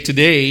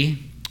Today,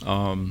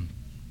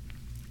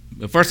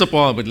 first of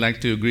all, I would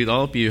like to greet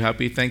all of you.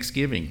 Happy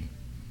Thanksgiving.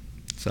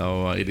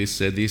 So it is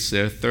this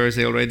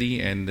Thursday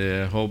already, and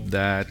hope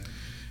that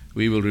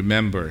we will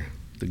remember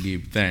to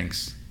give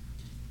thanks.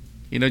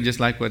 Just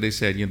like what they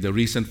said, the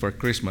reason for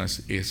Christmas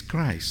is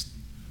Christ.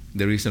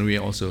 The reason we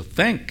also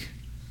thank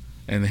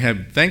and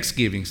have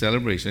Thanksgiving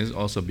celebration is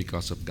also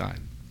because of God.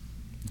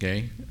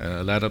 Okay?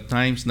 A lot of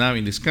times now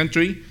in this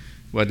country,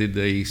 what did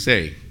they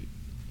say?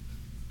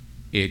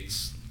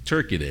 It's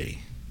Turkey Day.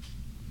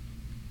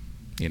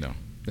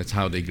 That's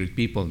how they greet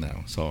people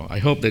now. So I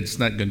hope that it's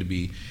not going to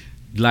be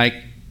like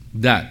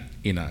that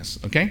in us.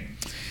 Okay?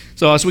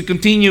 So as we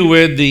continue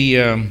with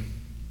the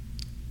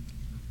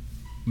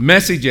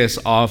messages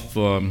of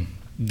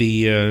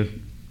the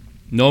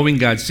Knowing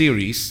God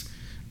series,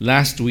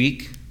 last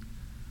week,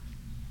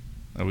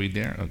 are we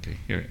there? Okay,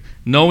 here.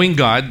 Knowing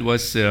God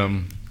was,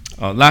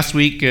 last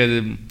week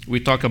we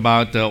talked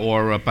about,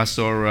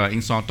 Pastor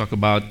Insong talked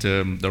about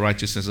the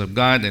righteousness of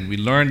God, and we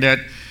learned that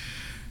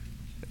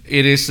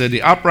it is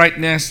the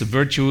uprightness, the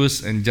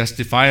virtuous, and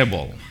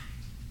justifiable.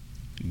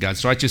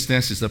 God's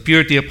righteousness is the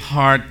purity of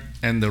heart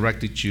and the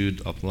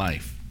rectitude of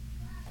life.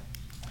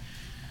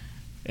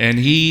 And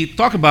he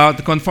talked about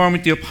the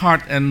conformity of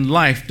heart and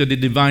life to the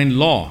divine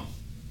law.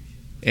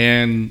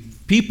 And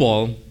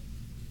people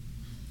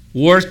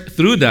work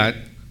through that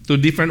through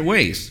different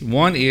ways.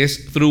 One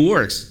is through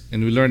works,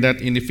 and we learned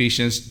that in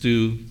Ephesians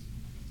 2,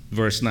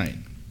 verse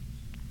 9.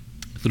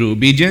 Through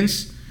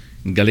obedience,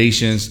 in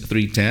Galatians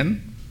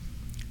 3:10.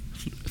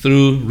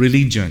 Through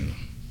religion.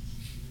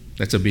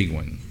 That's a big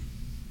one.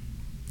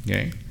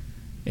 Okay?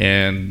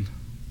 And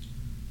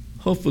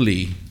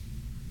hopefully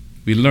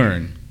we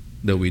learn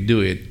that we do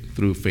it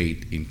through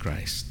faith in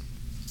Christ.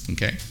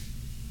 Okay?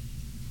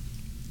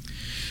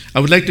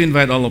 I would like to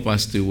invite all of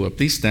us to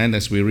please stand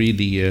as we read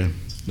the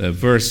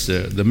verse,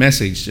 the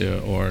message,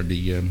 or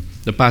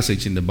the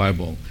passage in the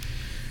Bible.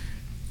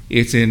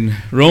 It's in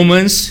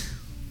Romans,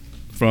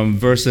 from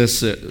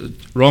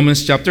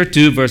Romans chapter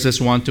 2, verses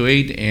 1 to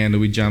 8, and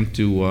we jump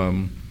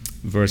to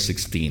verse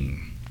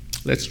 16.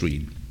 Let's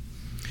read.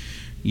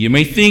 You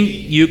may think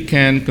you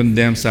can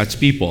condemn such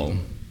people,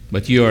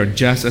 but you are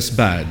just as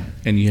bad,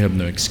 and you have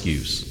no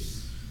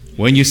excuse.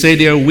 When you say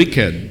they are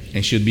wicked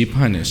and should be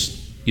punished,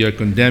 you are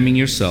condemning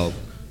yourself,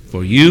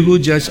 for you who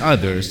judge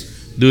others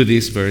do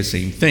these very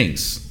same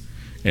things.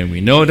 And we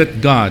know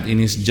that God, in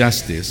His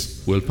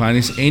justice, will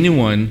punish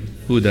anyone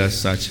who does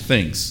such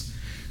things.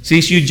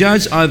 Since you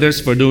judge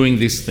others for doing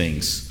these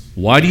things,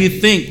 why do you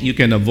think you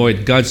can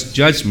avoid God's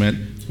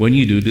judgment when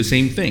you do the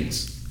same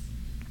things?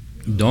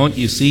 Don't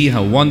you see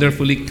how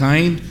wonderfully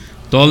kind,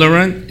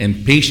 tolerant,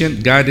 and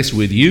patient God is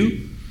with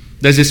you?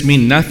 Does this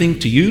mean nothing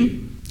to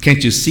you?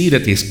 Can't you see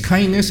that His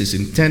kindness is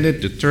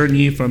intended to turn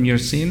you from your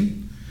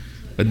sin?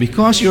 But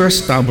because you are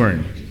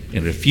stubborn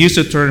and refuse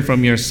to turn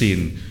from your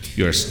sin,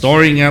 you are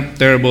storing up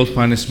terrible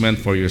punishment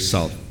for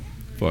yourself.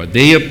 For a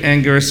day of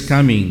anger is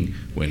coming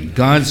when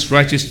God's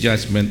righteous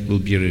judgment will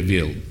be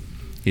revealed.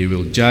 He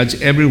will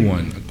judge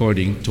everyone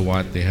according to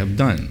what they have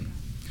done.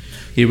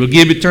 He will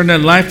give eternal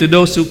life to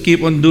those who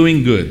keep on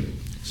doing good,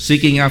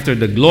 seeking after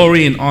the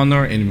glory and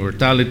honor and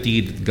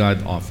immortality that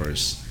God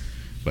offers.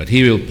 But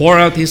He will pour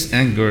out His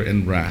anger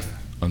and wrath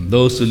on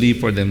those who live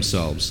for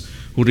themselves,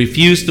 who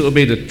refuse to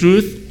obey the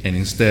truth and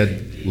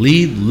instead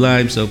lead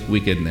lives of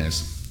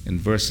wickedness. In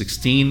verse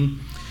 16,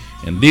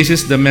 and this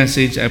is the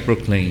message I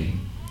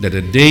proclaim, that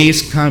a day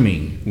is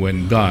coming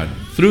when God,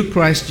 through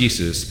Christ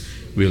Jesus,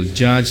 will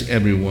judge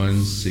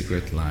everyone's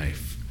secret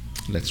life.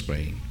 Let's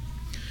pray.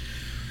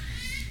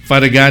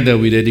 Father God,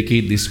 we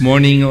dedicate this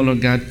morning, O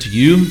Lord God, to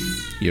you,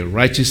 your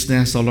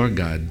righteousness, O Lord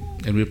God.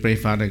 And we pray,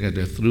 Father God,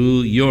 that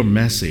through your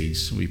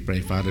message, we pray,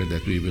 Father,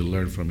 that we will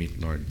learn from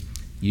it, Lord.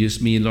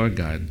 Use me, Lord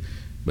God,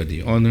 but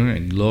the honor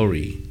and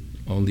glory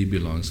only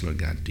belongs, Lord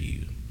God, to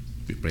you.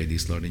 We pray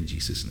this, Lord, in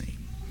Jesus' name.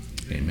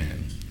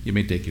 Amen. You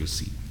may take your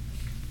seat.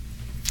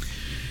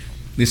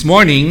 This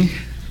morning,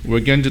 we're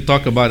going to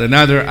talk about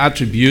another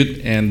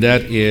attribute, and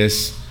that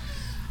is,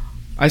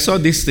 I saw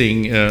this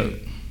thing,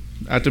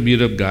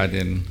 attribute of God,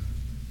 and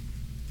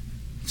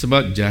it's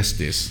about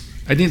justice.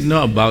 I didn't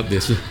know about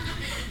this.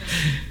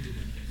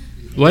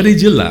 Why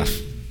did you laugh?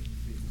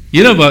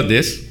 You know about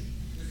this?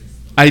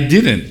 I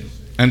didn't.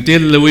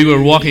 Until we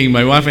were walking,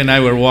 my wife and I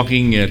were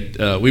walking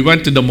we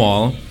went to the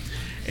mall,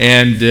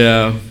 and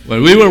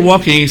when we were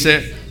walking, he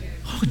said,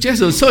 oh,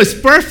 Jesus, so it's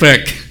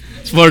perfect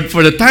for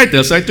the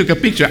title. So I took a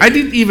picture. I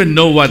didn't even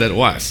know what it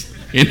was,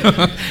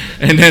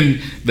 And then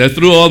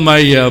through all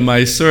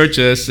my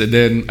searches, and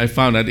then I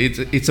found that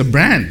it's a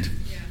brand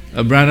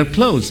of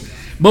clothes.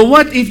 But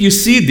what if you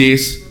see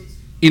this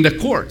in the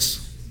courts?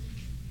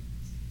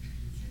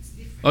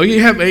 Or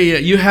you have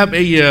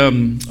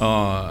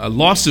a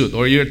lawsuit,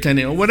 or you're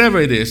attending, or whatever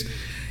it is,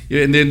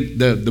 and then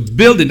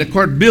the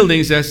court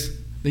building says,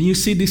 then you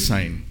see this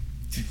sign.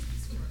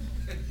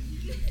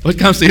 What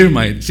comes to your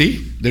mind? See,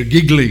 they're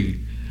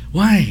giggling.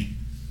 Why?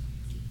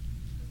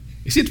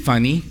 Is it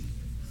funny?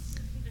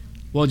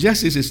 Well,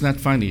 justice is not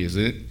funny, is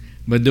it?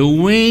 But the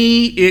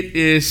way it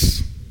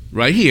is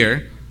right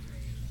here,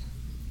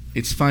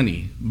 it's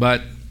funny,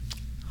 but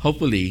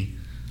hopefully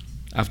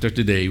after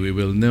today we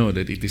will know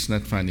that it is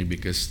not funny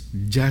because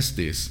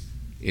justice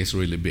is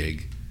really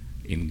big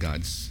in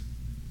God's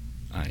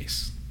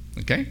eyes.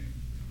 Okay?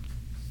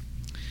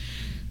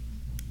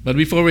 But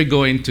before we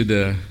go into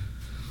the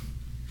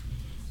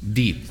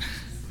deep,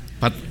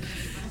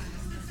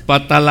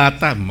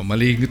 patalata,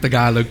 mali yung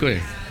Tagalog ko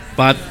eh.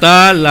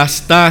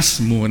 Patalastas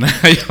muna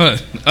yun.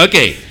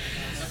 Okay.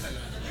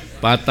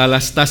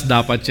 Patalastas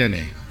dapat yan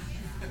eh.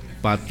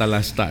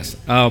 Patalastas.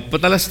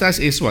 Patalastas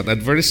is what?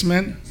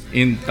 Advertisement?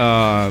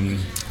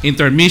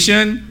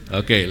 Intermission?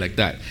 Okay, like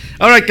that.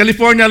 All right,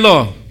 California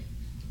law.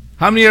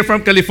 How many are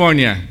from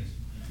California?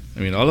 I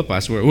mean, all of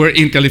us. We're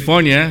in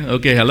California.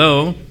 Okay,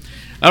 hello.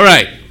 All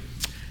right.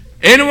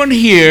 Anyone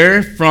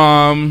here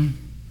from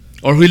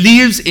or who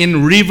lives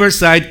in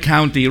Riverside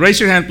County? Raise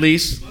your hand,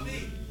 please.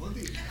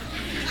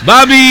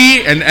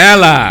 Bobby and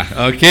Ella.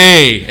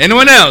 Okay.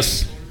 Anyone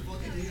else?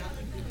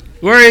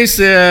 Where is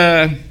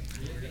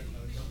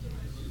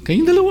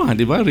kayong dalawa,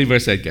 di ba?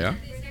 Riverside kayo?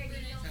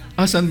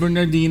 San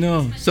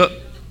Bernardino. So,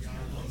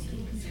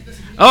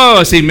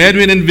 si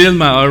Medwin and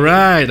Vilma. All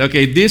right.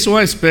 Okay, this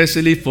one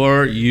especially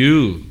for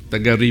you,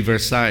 taga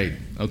Riverside.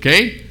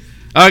 Okay?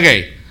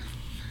 Okay.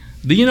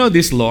 Do you know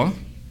this law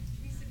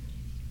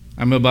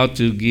I'm about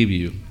to give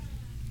you?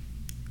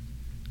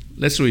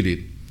 Let's read it.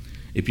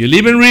 If you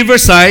live in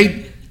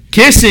Riverside,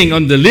 kissing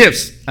on the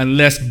lips,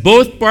 unless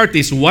both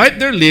parties wipe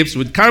their lips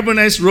with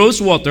carbonized rose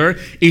water,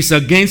 is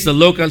against the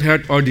local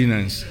health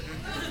ordinance.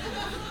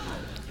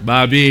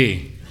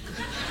 Bobby.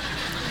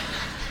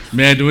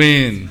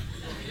 Medwin.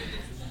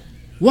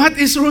 What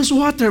is rose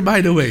water,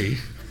 by the way?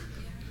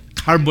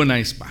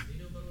 Carbonized pa.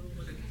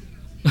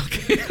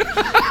 Okay.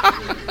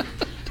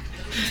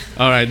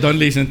 All right, don't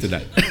listen to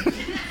that.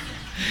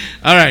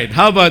 All right,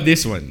 how about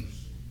this one?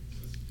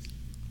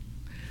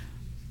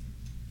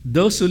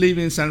 Those who live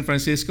in San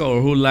Francisco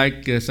or who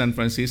like San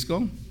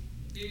Francisco?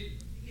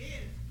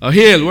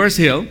 Hill. Where's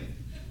Hill?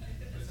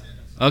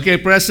 Okay,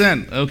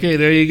 present. Okay,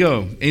 there you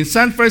go. In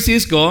San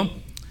Francisco,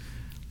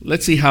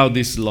 let's see how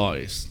this law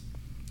is.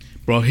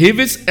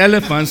 Prohibits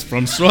elephants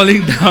from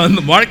strolling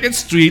down Market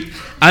Street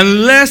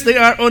unless they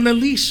are on a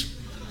leash.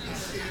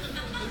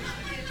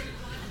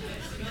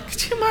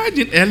 Could you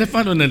imagine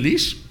elephant on a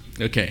leash?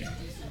 Okay.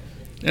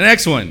 The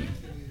next one.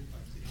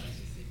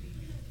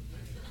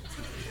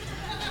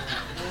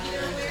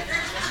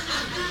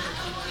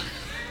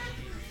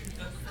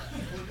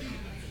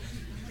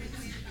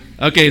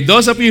 Okay,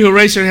 those of you who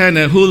raise your hand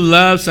who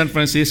love San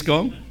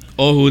Francisco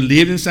or who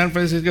live in San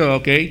Francisco,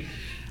 okay,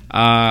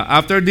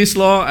 after this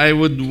law, I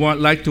would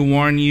like to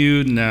warn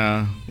you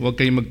na huwag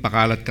kayong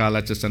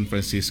magpakalat-kalat sa San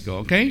Francisco,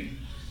 okay?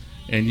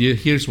 And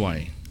here's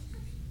why.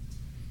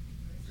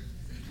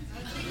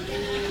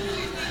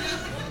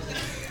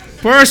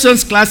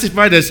 Persons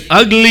classified as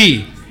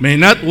ugly may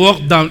not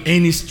walk down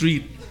any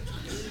street.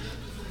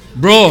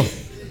 Bro.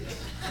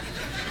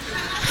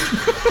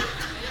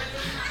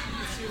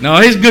 No,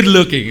 he's good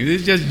looking.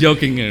 He's just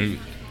joking.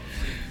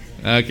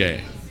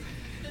 Okay.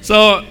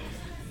 So,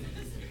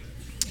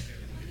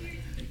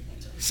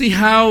 see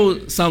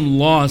how some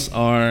laws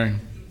are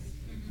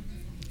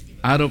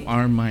out of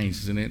our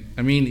minds, isn't it?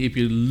 I mean, if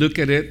you look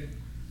at it,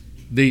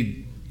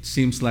 they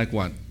seems like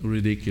what?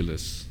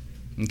 Ridiculous.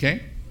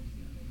 Okay?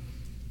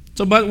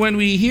 So, but when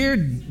we hear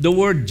the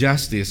word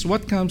justice,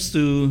 what comes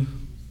to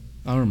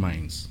our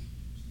minds?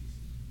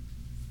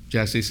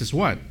 Justice is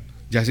what?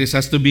 Justice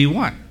has to be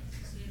what?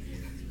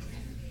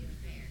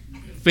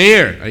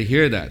 Fair. I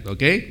hear that,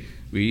 okay?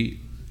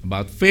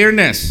 About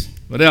fairness.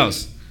 What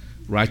else?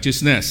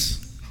 Righteousness.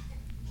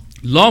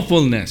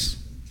 Lawfulness.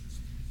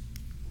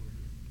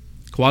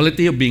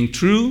 Quality of being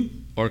true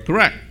or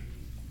correct.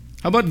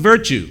 How about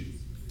virtue?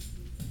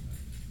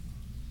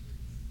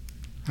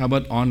 How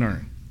about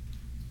honor?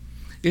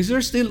 Is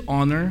there still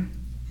honor?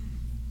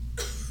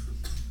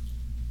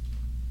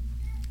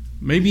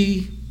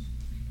 Maybe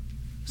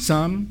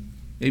some,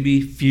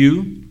 maybe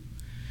few.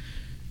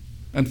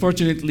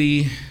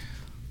 Unfortunately,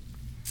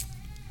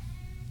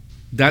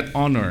 that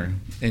honor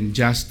and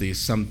justice,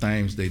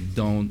 sometimes they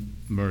don't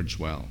merge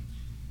well.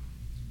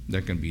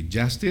 There can be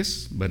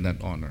justice, but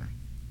not honor.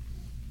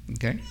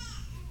 Okay?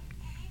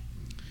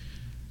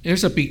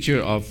 Here's a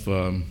picture of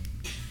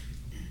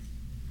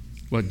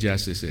what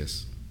justice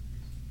is.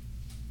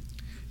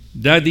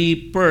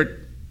 Daddy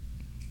Pert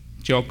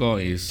Choco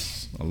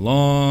is a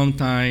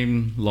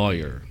long-time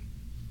lawyer.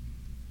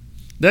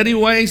 Daddy,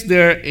 why is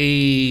there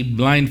a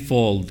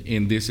blindfold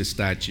in this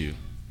statue?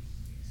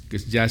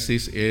 Because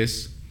justice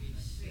is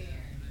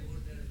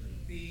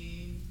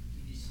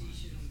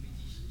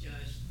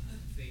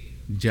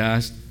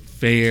just,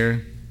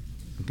 fair.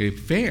 Okay,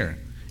 fair.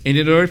 And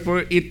in order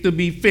for it to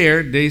be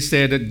fair, they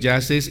said that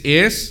justice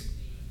is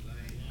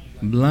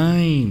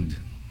blind.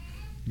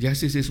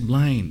 Justice is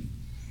blind.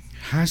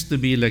 Has to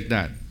be like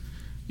that.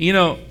 You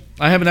know,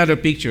 I have another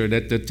picture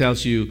that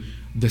tells you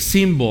the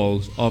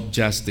symbols of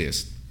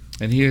justice.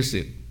 And here's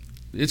it.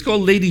 It's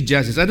called Lady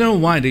Justice. I don't know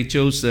why they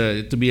chose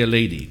to be a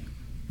lady.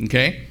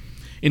 Okay?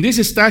 In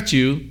this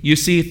statue, you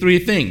see three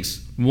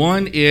things.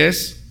 One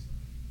is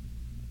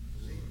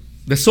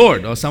the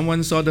sword, or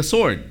someone saw the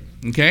sword.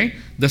 Okay?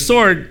 The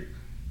sword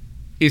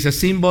is a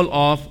symbol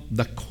of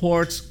the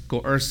court's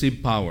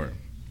coercive power.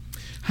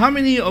 How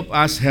many of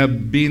us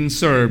have been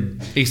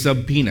served a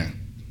subpoena?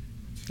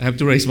 I have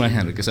to raise my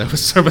hand because I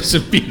was served a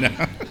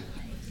subpoena.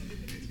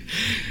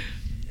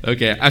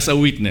 Okay, as a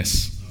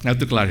witness. I have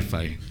to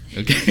clarify.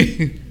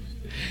 Okay?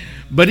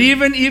 But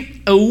even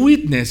if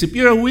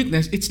you're a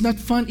witness, it's not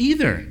fun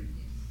either.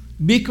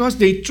 Because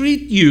they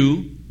treat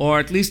you, or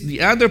at least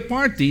the other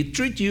party,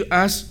 treat you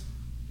as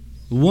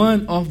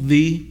one of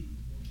the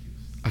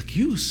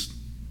accused.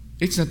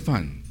 It's not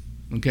fun.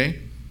 Okay?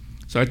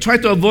 So I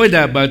tried to avoid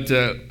that, but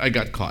I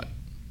got caught.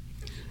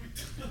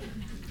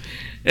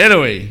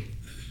 Anyway,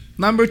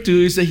 number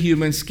 2 is the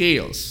human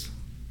scales.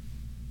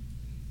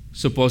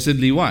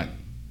 Supposedly what?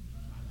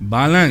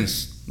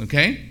 Balanced.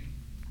 Okay?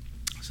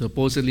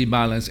 Supposedly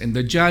balanced. And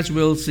the judge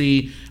will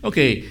see,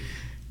 okay,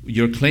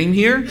 your claim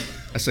here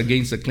as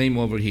against the claim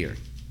over here.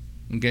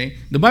 Okay?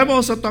 The Bible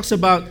also talks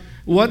about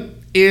what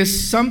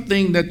is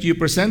something that you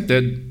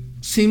presented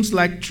seems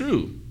like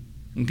true.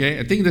 Okay?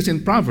 I think that's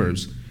in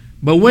Proverbs.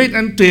 But wait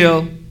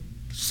until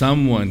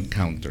someone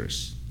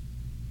counters.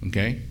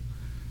 Okay?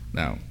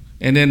 Now,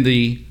 and then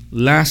the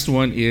last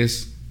one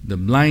is the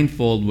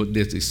blindfold. What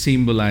this is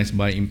symbolized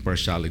by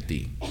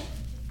impartiality.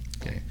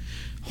 Okay?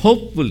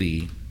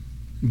 Hopefully,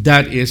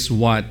 that is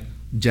what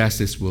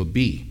justice will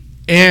be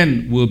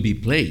and will be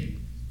played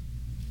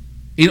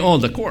in all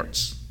the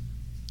courts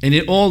and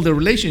in all the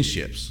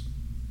relationships.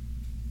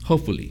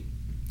 Hopefully.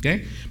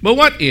 Okay? But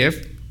what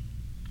if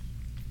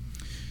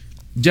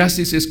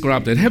justice is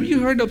corrupted? Have you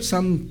heard of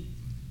something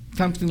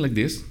like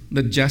this?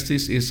 That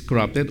justice is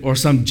corrupted or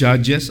some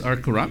judges are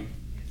corrupt?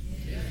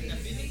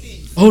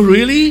 Oh,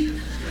 really?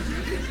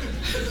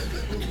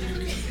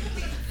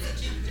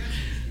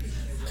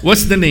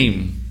 What's the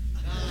name?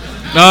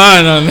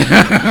 No.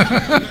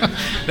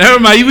 Never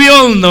mind. We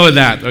all know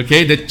that,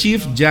 okay? The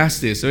Chief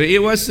Justice. So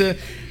it was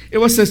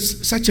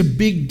such a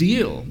big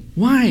deal.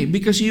 Why?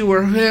 Because you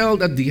were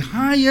held at the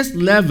highest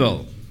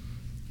level.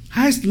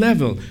 Highest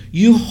level.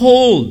 You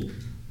hold,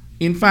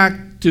 in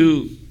fact,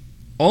 to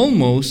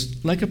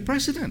almost like a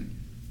president.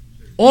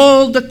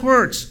 All the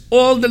courts,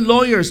 all the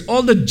lawyers,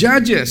 all the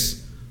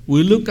judges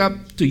will look up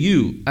to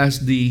you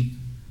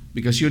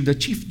because you're the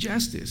Chief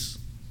Justice.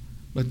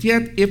 But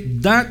yet,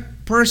 if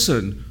that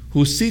person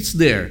who sits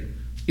there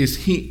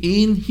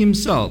in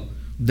himself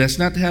does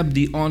not have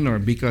the honor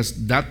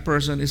because that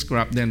person is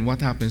corrupt, then what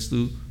happens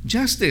to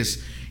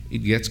justice? It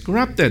gets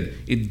corrupted.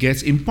 It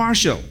gets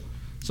impartial.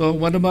 So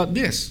what about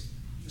this?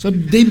 So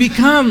they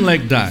become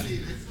like that.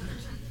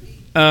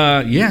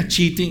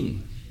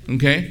 Cheating.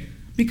 Okay?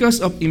 Because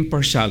of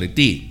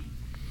impartiality.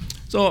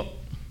 So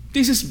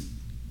this is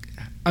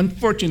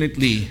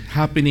unfortunately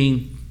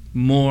happening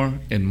more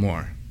and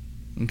more.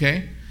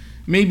 Okay?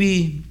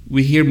 Maybe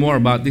we hear more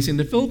about this in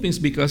the Philippines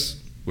because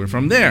we're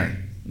from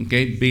there,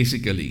 okay,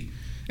 basically.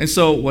 And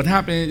so what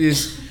happens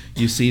is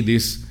you see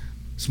this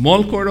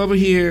small court over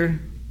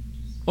here,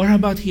 or how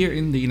about here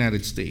in the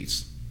United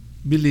States?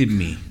 Believe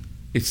me,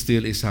 it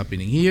still is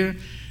happening here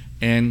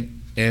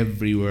and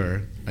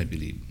everywhere, I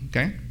believe,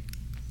 okay?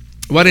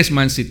 What is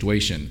man's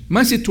situation?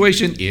 Man's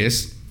situation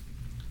is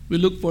we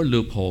look for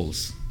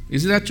loopholes.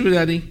 Is that true,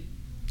 Daddy?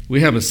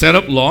 We have a set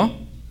up law,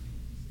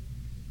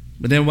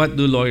 but then what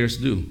do lawyers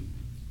do?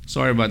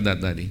 Sorry about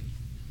that, Daddy.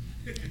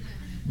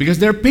 Because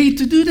they're paid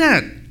to do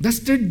that. That's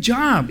their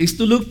job, is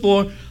to look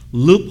for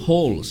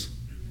loopholes.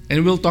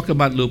 And we'll talk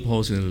about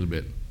loopholes in a little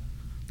bit.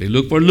 They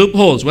look for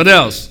loopholes. What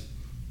else?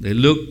 They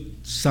look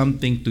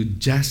something to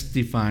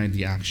justify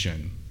the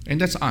action.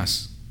 And that's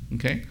us.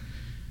 Okay?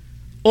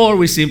 Or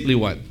we simply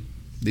what?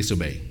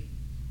 Disobey.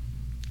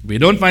 We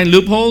don't find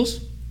loopholes.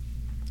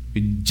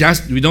 We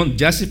don't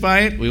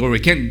justify it. Or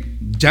we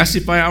can't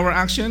justify our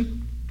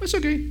action. That's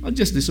okay. I'll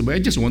just disobey. I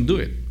just won't do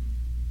it.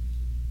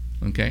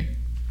 Okay?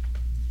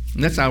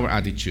 And that's our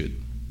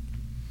attitude.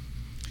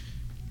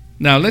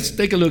 Now, let's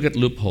take a look at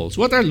loopholes.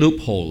 What are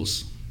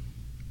loopholes?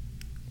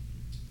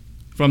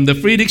 From the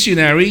Free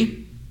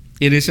Dictionary,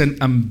 it is an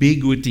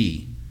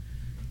ambiguity.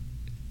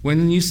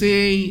 When you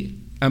say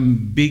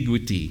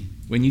ambiguity,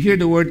 when you hear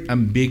the word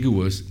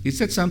ambiguous, is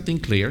that something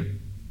clear?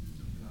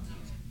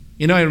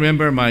 You know, I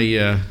remember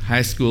my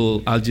high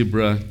school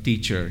algebra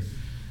teacher,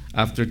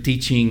 after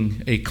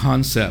teaching a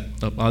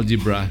concept of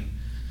algebra,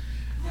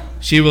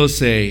 she will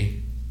say,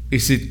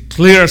 is it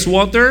clear as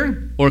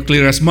water or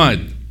clear as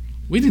mud?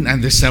 We didn't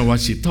understand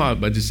what she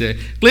taught, but she said,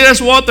 clear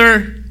as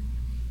water.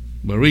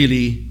 But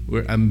really,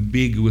 we're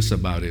ambiguous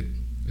about it,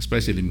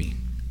 especially me.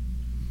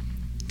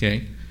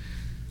 Okay?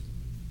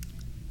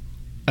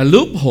 A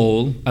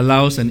loophole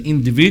allows an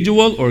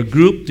individual or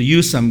group to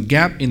use some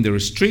gap in the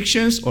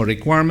restrictions or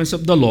requirements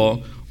of the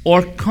law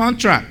or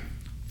contract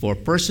for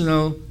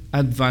personal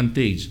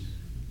advantage.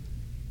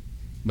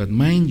 But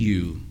mind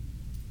you,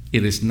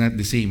 it is not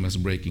the same as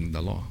breaking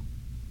the law.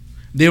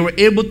 They were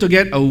able to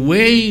get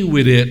away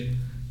with it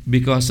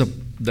because of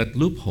that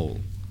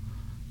loophole.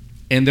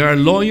 And there are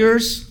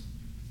lawyers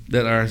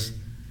that are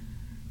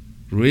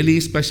really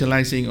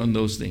specializing on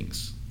those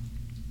things.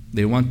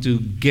 They want to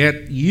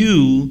get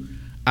you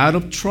out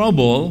of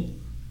trouble,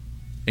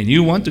 and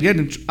you want to get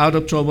out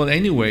of trouble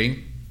anyway,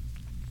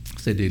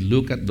 so they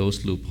look at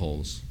those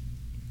loopholes.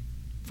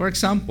 For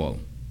example,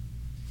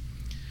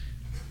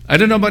 I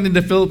don't know about in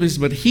the Philippines,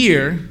 but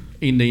here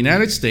in the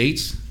United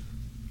States,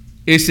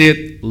 is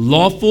it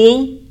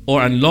lawful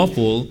or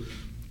unlawful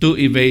to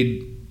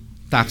evade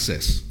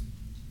taxes?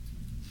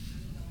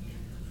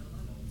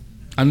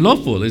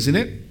 Unlawful, isn't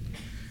it?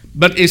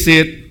 But is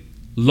it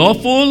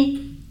lawful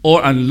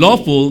or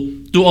unlawful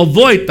to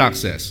avoid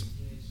taxes?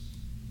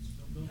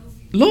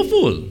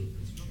 Lawful.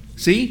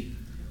 See?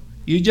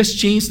 You just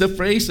change the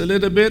phrase a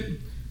little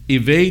bit.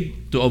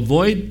 Evade to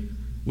avoid.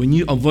 When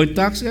you avoid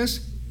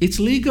taxes, it's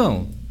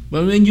legal.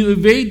 But when you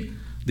evade,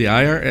 the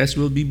IRS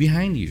will be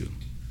behind you.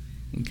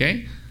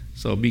 Okay?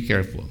 So be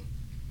careful.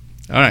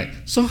 All right.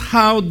 So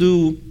how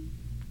do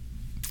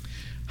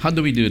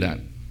we do that?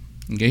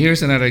 Okay,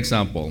 here's another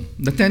example.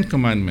 The Ten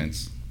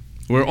Commandments.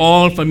 We're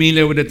all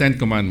familiar with the Ten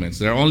Commandments.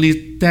 There are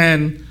only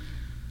 10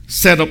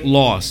 set of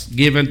laws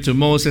given to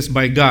Moses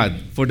by God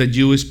for the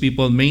Jewish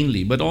people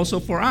mainly, but also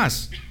for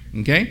us.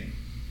 Okay?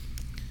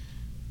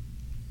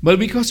 But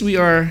because we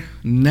are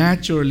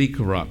naturally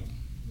corrupt,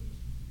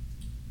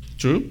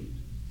 true?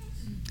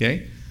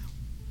 Okay?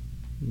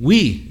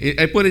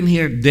 I put in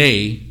here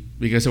they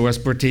because it was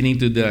pertaining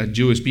to the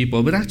Jewish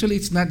people, but actually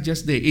it's not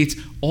just they, it's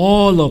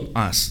all of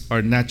us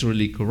are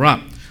naturally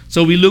corrupt.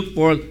 So we look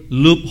for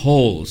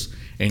loopholes.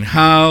 And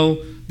how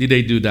did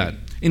they do that?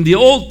 In the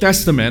Old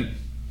Testament,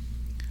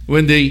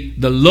 when the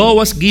law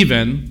was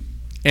given,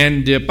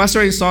 and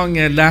Pastor in song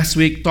last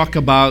week talked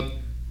about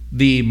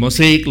the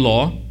Mosaic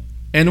Law,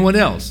 and what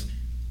else?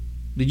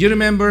 Did you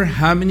remember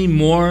how many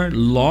more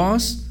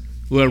laws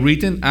were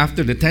written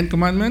after the Ten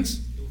Commandments?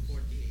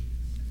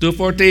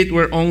 248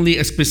 were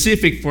only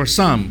specific for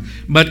some,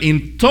 but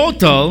in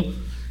total,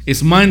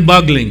 it's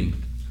mind-boggling.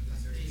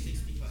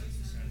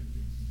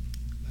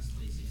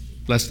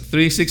 Plus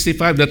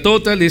 365, the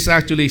total is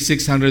actually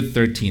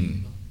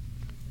 613.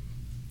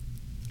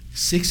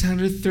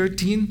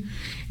 613?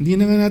 Hindi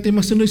na nga natin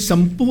masunod,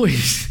 10 eh.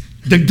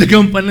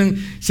 Dagdagan pa ng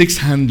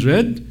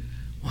 600?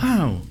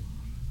 Wow.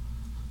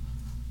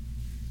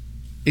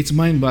 It's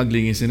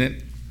mind-boggling, isn't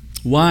it?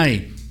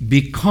 Why?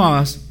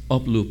 Because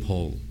of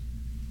loophole.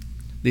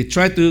 They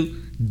try to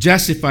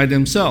justify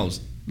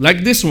themselves.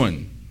 Like this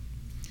one.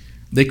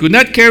 They could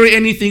not carry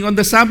anything on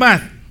the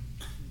Sabbath.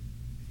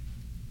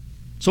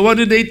 So what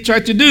do they try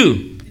to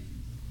do?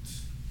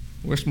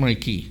 Where's my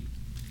key?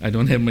 I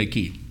don't have my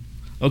key.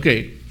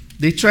 Okay.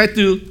 They try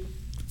to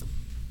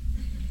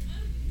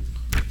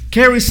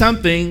carry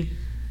something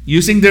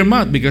using their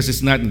mouth because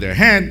it's not in their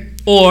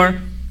hand, or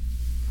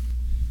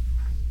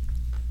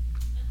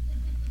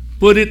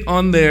put it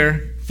on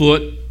their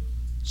foot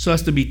so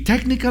as to be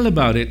technical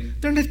about it.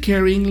 They're not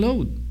carrying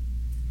load.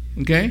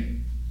 Okay?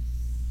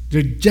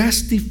 They're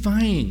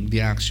justifying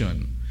the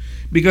action.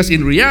 Because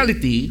in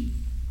reality,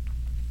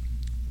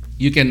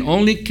 you can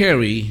only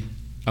carry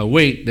a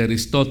weight that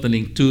is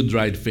totaling 2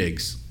 dried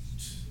figs.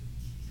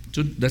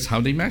 That's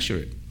how they measure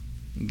it.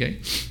 Okay?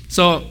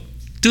 So,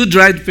 2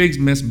 dried figs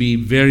must be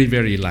very,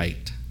 very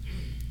light.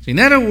 So in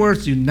other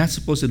words, you're not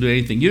supposed to do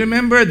anything. You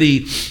remember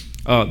the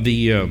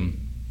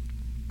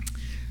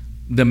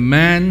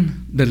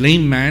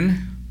lame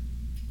man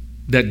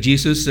that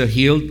Jesus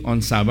healed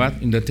on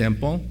Sabbath in the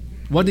temple?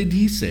 What did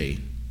he say?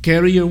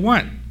 Carry your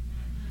what?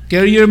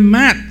 Carry your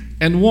mat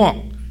and walk.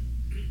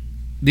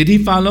 Did he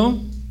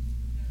follow?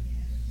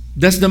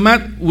 Does the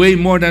mat weigh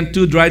more than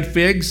 2 dried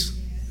figs?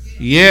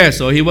 Yes,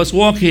 so he was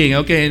walking.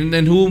 Okay, and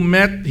then who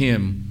met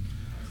him?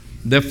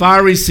 The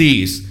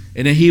Pharisees.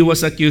 And then he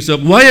was accused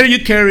of, why are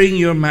you carrying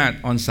your mat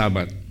on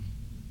Sabbath?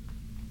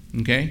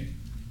 Okay?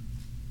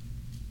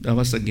 That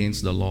was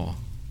against the law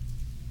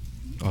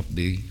of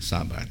the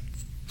Sabbath.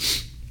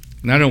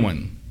 Another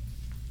one.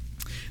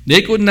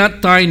 They could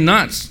not tie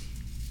knots.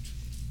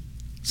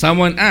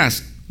 Someone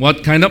asked,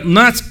 what kind of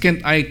knots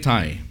can I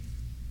tie?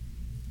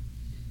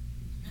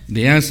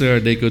 The answer,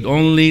 they could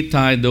only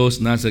tie those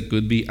knots that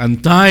could be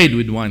untied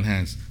with one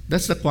hand.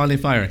 That's the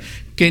qualifier.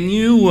 Can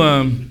you,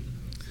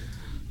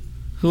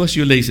 who has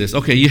shoelaces?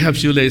 Okay, you have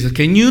shoelaces.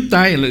 Can you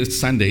tie, it's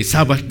Sunday,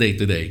 Sabbath day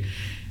today.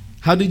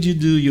 How did you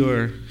do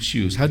your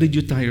shoes? How did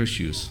you tie your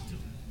shoes?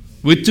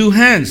 With 2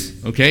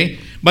 hands, okay?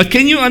 But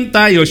can you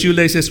untie your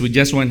shoelaces with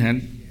just one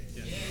hand?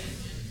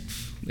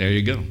 There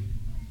you go.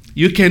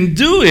 You can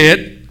do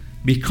it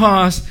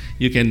because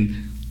you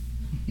can,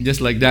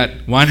 just like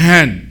that, one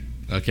hand,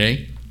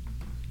 okay?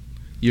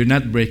 You're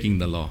not breaking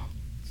the law,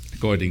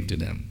 according to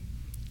them.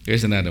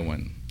 Here's another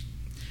one.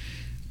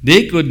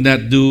 They could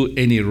not do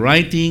any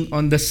writing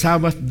on the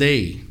Sabbath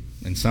day.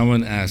 And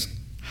someone asked,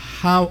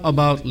 how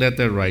about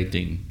letter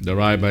writing? The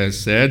rabbi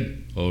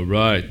said, all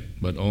right,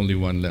 but only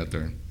one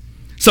letter.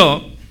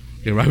 So,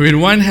 they write with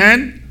one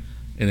hand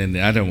and then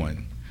the other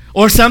one.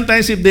 Or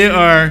sometimes if they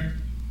are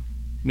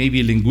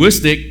maybe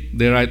linguistic,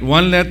 they write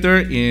one letter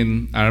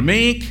in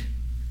Aramaic,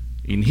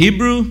 in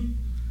Hebrew,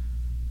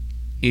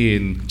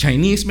 in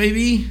Chinese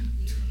maybe.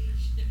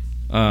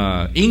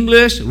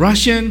 English,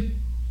 Russian.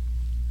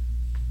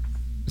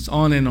 It's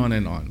on and on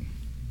and on.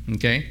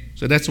 Okay?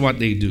 So that's what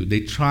they do.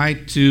 They try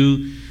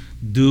to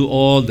do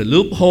all the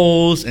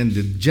loopholes and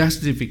the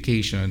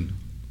justification.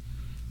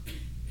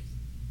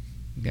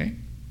 Okay?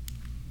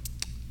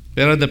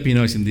 Pero the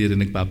Pinoys hindi rin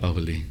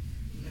nagpapahuli.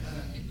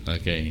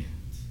 Okay.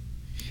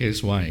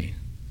 Here's why.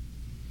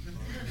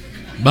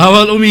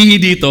 Bawal umihi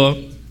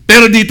dito,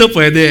 pero dito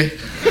pwede.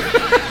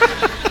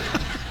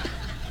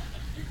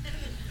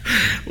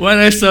 When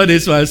I saw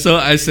this one, so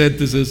I said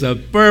to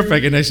Susan,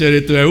 perfect, and I showed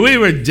it to her. We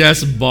were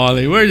just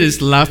bawling. We were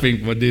just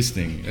laughing for this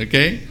thing,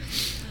 okay?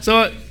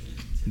 So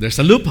there's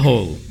a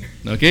loophole,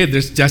 okay?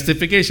 There's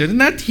justification.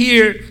 Not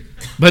here,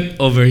 but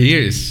over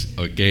here is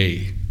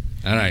okay.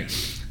 All right.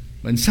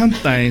 But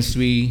sometimes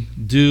we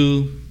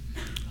do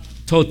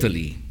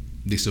totally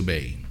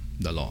disobey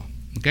the law,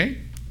 okay?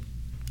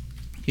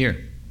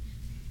 Here.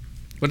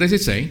 What does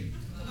it say?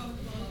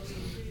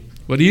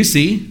 What do you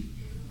see?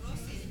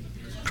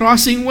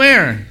 Crossing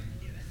where?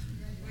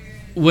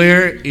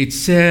 Where it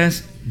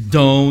says,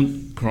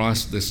 don't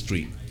cross the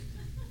street.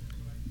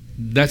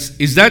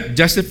 Is that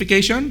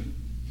justification?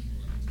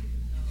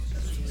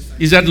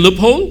 Is that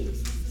loophole?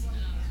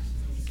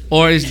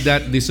 Or is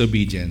that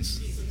disobedience?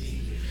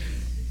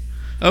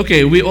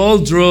 Okay, we all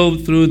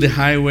drove through the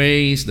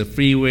highways, the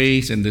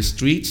freeways, and the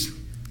streets.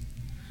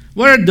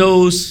 What are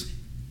those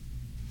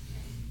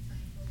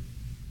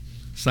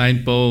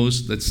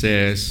signposts that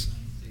says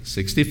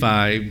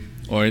 65,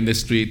 or in the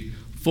street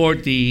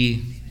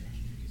 40?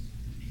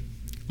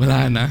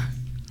 Wala na.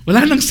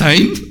 Wala nang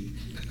sign.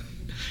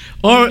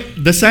 Or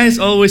the sign's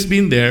always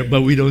been there,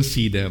 but we don't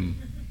see them.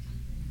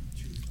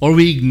 Or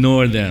we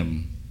ignore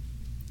them.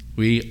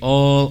 We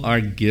all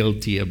are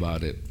guilty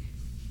about it.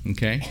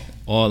 Okay?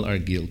 All are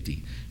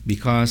guilty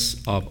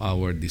because of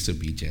our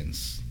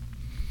disobedience.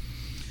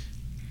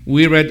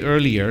 We read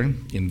earlier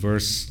in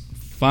verse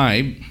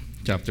 5,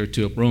 chapter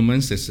 2 of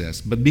Romans, it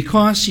says, but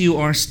because you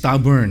are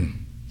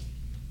stubborn,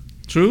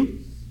 true,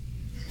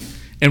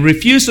 and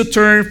refuse to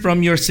turn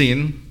from your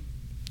sin,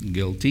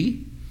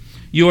 guilty,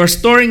 you are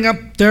storing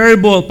up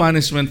terrible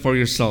punishment for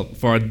yourself,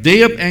 for a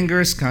day of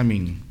anger is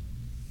coming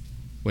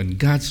when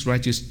God's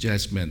righteous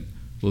judgment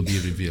will be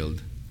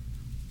revealed.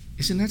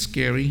 Isn't that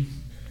scary?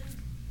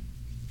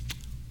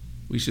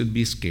 We should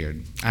be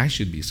scared. I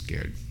should be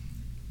scared.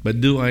 But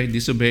do I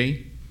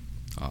disobey?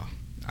 Oh,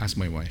 ask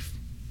my wife.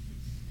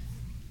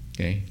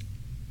 Okay?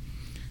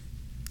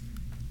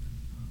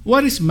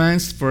 What is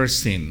man's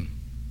first sin?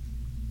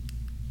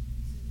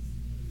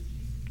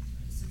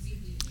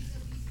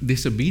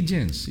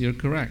 Disobedience. You're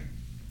correct.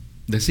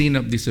 The sin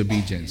of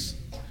disobedience.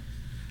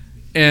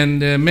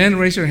 And men,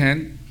 raise your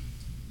hand.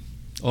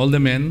 All the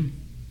men.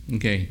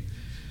 Okay.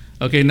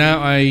 Okay,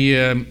 now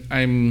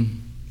I'm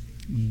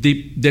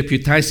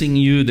deputizing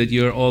you that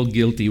you're all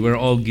guilty. We're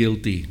all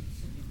guilty.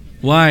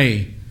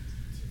 Why?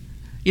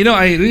 You know,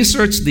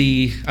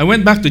 I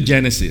went back to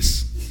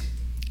Genesis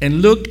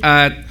and looked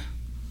at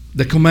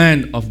the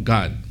command of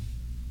God.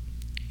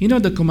 You know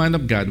the command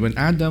of God, when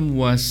Adam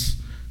was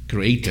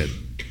created,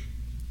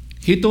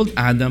 he told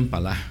Adam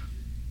pala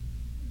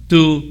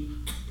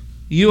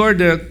you are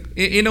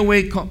in a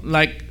way,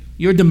 like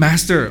you're the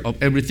master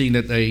of everything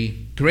that I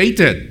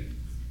created.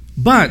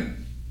 But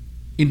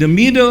in the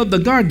middle of the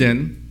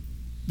garden,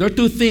 there are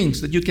two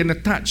things that you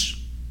cannot touch.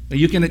 And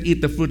you cannot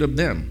eat the fruit of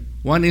them.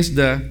 One is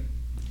the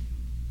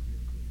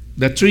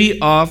tree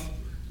of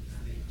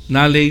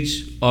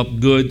knowledge of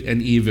good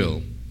and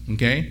evil.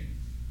 Okay?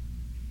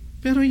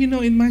 Pero you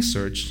know, in my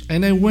search,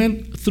 and I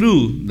went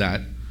through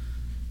that,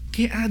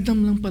 kay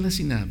Adam lang pala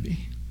sinabi.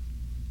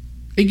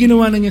 Eh,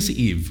 ginawa na niya si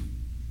Eve.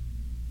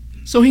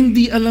 So,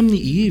 hindi alam ni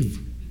Eve.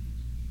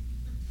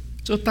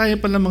 So, tayo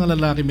pala mga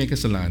lalaki may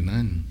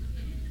kasalanan.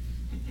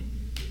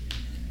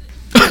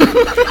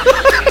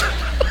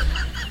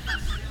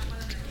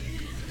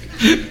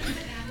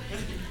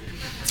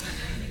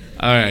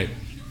 All right.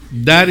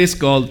 That is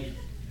called,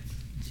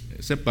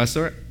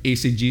 Pastor,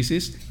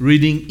 exegesis,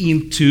 reading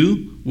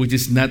into, which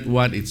is not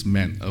what it's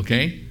meant,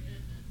 okay?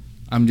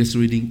 I'm just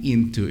reading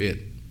into it.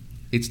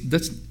 It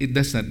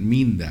does not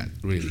mean that,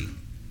 really.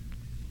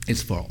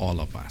 It's for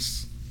all of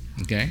us,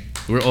 okay?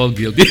 We're all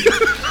guilty.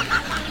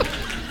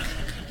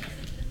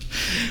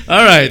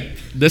 All right.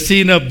 The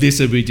sin of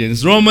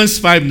disobedience. Romans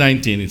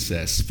 5:19 it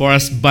says, for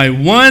as by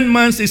one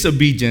man's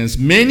disobedience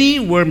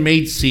many were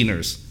made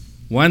sinners.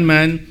 One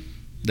man,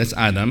 that's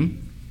Adam.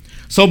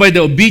 So by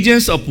the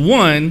obedience of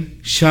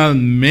one shall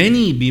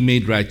many be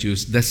made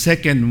righteous. The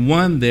second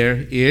one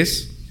there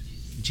is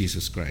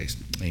Jesus Christ.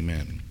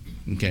 Amen.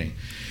 Okay.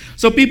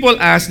 So people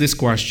ask these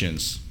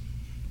questions.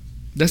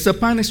 Does the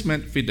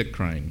punishment fit the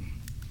crime?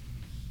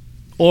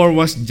 Or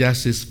was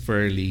justice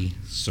fairly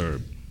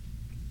served?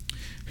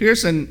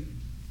 Here's an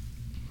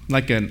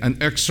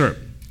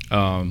excerpt.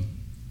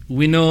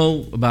 We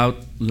know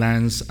about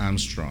Lance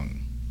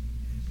Armstrong.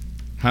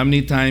 How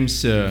many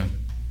times?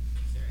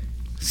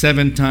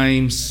 7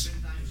 times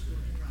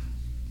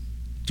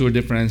Tour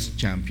de France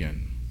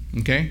champion.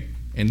 Okay?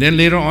 And then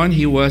later on,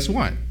 he was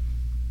what?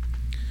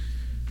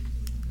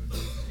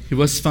 he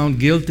was found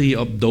guilty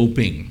of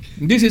doping.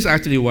 This is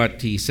actually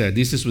what he said.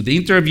 This is with the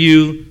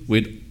interview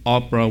with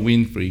Oprah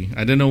Winfrey.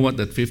 I don't know what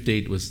that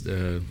 58 was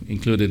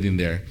included in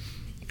there.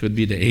 Could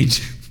be the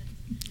age.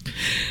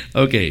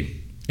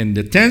 Okay. And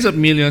the tens of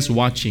millions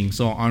watching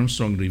saw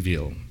Armstrong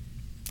reveal.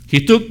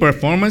 He took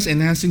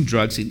performance-enhancing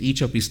drugs in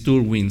each of his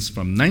tour wins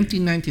from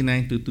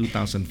 1999 to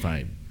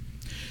 2005.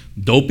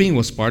 Doping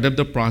was part of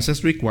the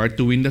process required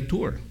to win the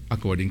tour,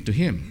 according to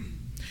him.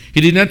 He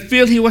did not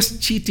feel he was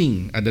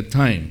cheating at the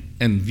time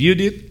and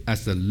viewed it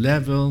as a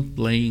level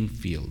playing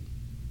field.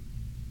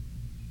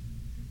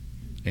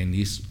 And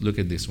look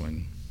at this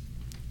one.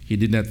 He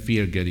did not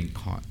fear getting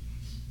caught.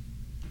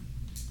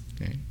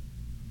 Okay?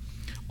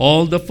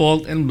 All the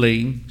fault and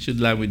blame should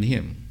lie with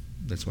him.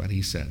 That's what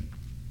he said.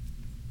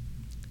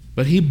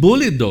 But he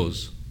bullied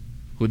those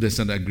who does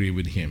not agree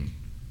with him.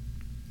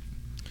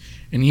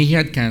 And he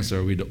had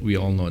cancer, we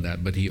all know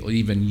that, but he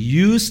even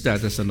used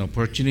that as an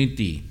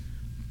opportunity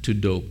to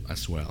dope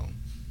as well.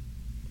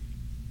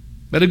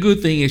 But the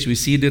good thing is we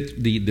see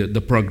that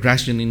the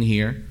progression in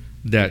here,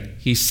 that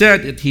he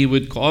said that he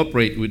would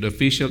cooperate with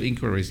official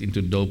inquiries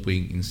into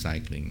doping in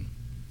cycling.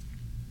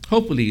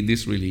 Hopefully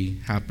this really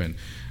happened.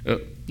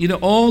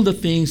 All the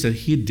things that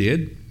he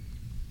did,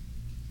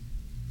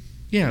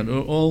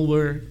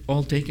 were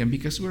all taken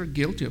because we're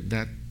guilty of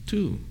that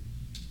too.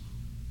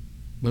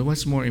 But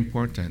what's more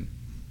important?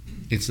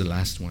 It's the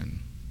last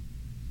one.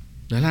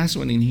 The last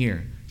one in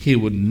here. He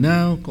would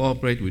now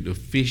cooperate with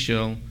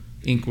official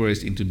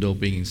inquiries into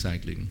doping in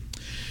cycling.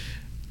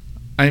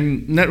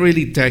 I'm not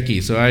really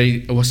techie, so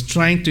I was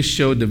trying to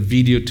show the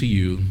video to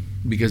you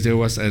because there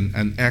was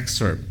an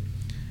excerpt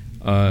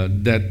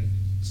that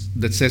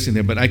says in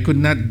there, but I could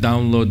not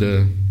download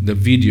the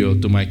video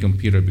to my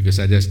computer because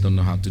I just don't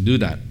know how to do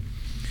that.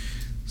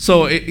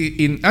 So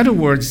in other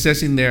words, it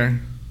says in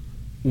there,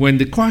 when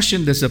the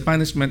question, does the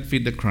punishment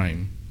fit the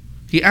crime?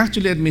 He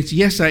actually admits,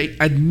 yes, I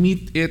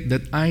admit it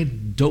that I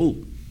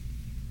dope.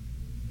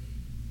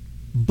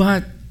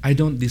 But I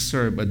don't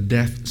deserve a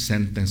death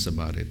sentence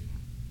about it.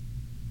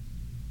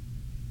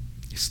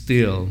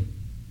 Still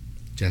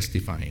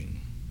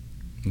justifying.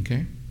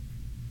 Okay?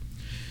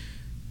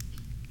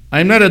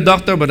 I'm not a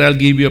doctor, but I'll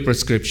give you a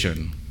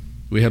prescription.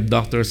 We have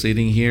doctors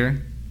sitting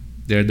here.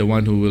 They're the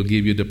one who will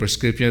give you the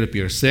prescription if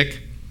you're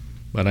sick.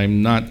 But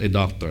I'm not a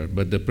doctor.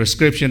 But the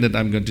prescription that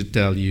I'm going to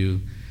tell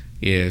you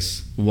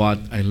is what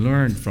I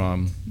learned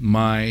from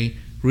my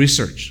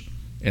research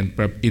and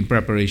in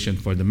preparation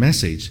for the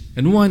message.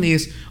 And one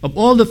is, of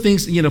all the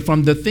things,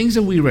 from the things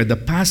that we read, the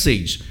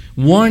passage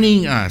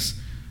warning us,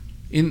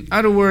 in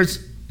other words,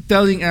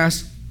 telling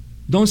us,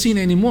 don't sin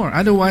anymore.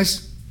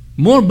 Otherwise,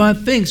 more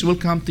bad things will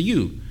come to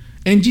you.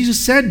 And Jesus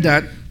said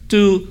that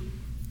to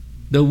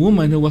the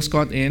woman who was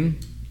caught in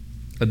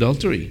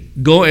adultery.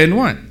 Go and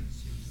what?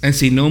 And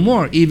sin no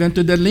more. Even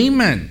to the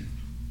layman.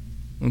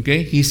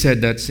 Okay? He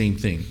said that same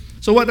thing.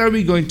 So what are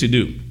we going to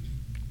do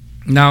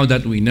now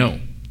that we know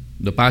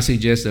the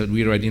passages that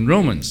we read in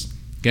Romans?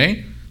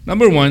 Okay?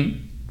 Number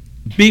one,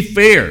 be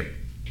fair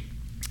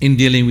in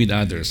dealing with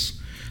others.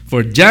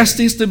 For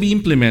justice to be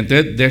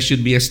implemented, there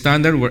should be a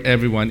standard where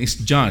everyone is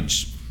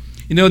judged.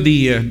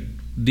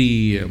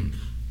 The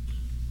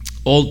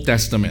Old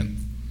Testament,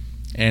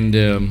 and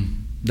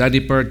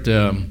Daddy Pert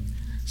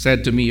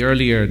said to me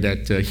earlier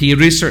that he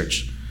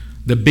researched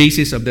the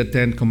basis of the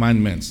Ten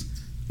Commandments.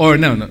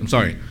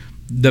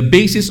 The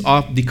basis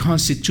of the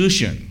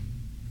Constitution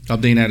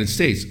of the United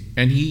States.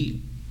 And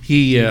he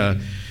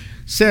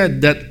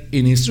said that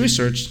in his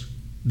research,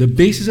 the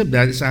basis of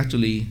that is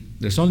actually,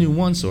 there's only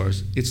one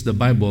source. It's the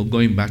Bible,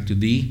 going back to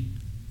the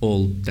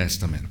Old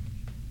Testament.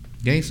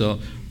 Okay, so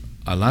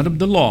a lot of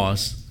the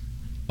laws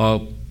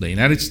of the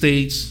United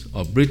States,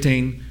 of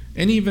Britain,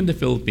 and even the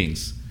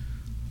Philippines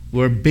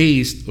were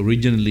based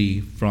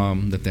originally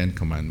from the Ten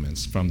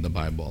Commandments, from the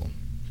Bible.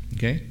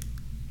 Okay?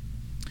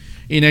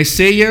 In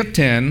Isaiah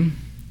 10,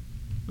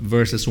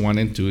 verses 1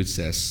 and 2, it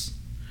says,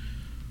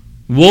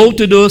 woe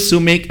to those who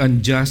make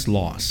unjust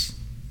laws,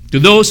 to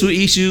those who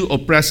issue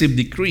oppressive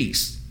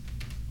decrees,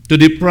 to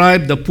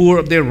deprive the poor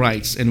of their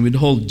rights and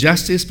withhold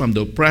justice from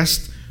the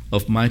oppressed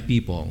of my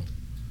people,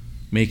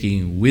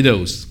 making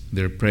widows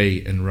their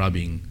prey and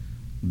robbing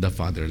the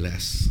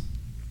fatherless.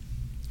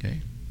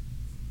 Okay?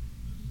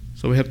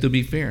 So we have to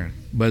be fair.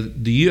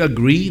 But do you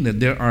agree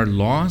that there are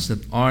laws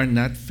that are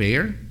not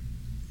fair?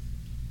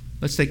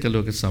 Let's take a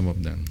look at some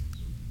of them.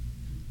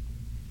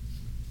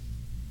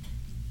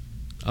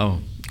 Oh,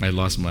 I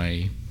lost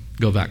my...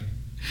 Go back.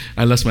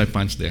 I lost my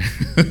punch there.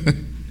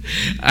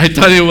 I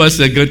thought it was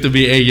going to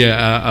be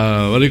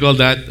a... what do you call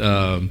that?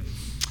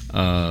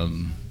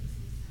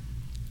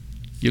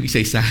 Yung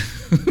isa-isa. I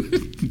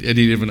didn't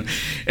even know.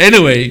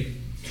 Anyway,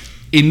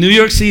 in New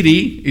York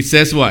City, it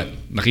says what?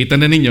 Nakita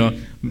na ninyo,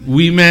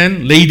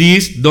 women,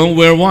 ladies, don't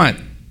wear what?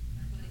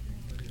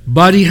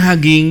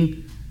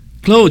 Body-hugging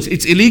clothes.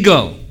 It's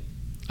illegal.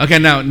 Okay,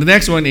 now, the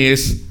next one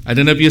is, I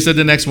don't know if you said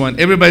the next one.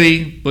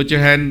 Everybody, put your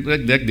hand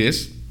like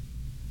this.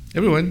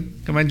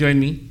 Everyone, come on, join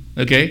me.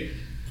 Okay?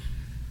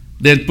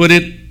 Then put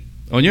it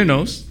on your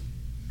nose.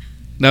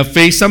 Now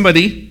face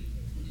somebody.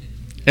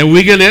 and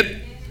wiggle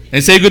it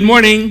and say good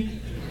morning.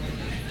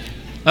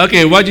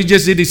 Okay, what you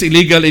just did is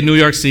illegal in New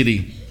York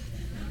City.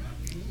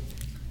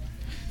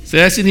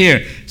 Says in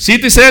here,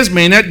 citizens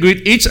may not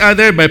greet each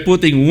other by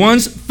putting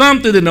one's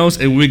thumb to the nose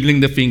and wiggling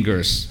the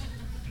fingers.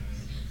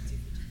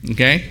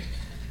 Okay?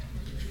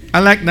 I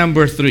like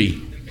number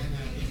 3.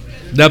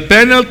 The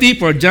penalty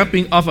for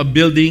jumping off a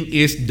building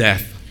is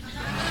death.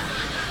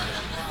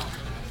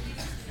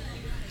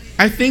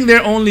 I think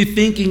they're only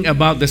thinking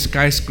about the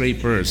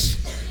skyscrapers.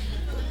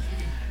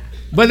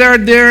 But are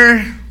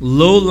there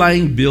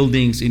low-lying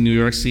buildings in New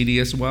York City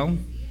as well?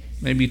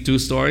 Maybe 2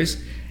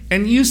 stories.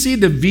 And you see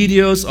the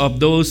videos of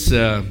those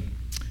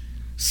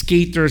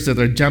skaters that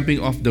are jumping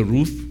off the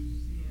roof.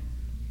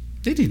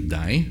 They didn't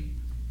die.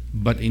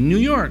 But in New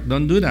York,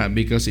 don't do that,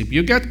 because if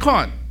you get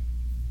caught,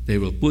 they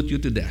will put you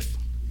to death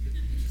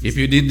if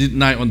you didn't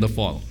die on the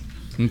fall.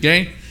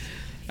 Okay?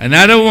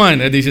 Another one,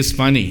 this is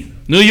funny.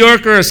 New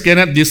Yorkers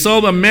cannot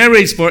dissolve a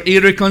marriage for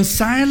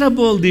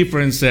irreconcilable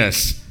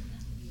differences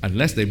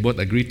unless they both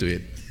agree to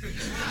it.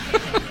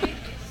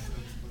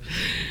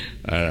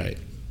 All right.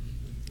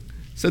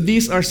 So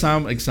these are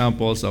some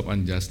examples of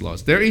unjust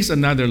laws. There is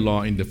another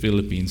law in the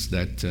Philippines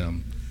that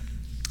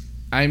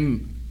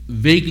I'm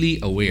vaguely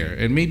aware,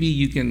 and maybe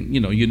you can,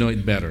 you know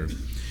it better,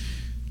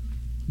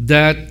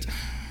 that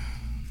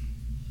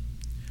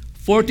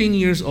 14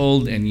 years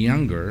old and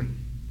younger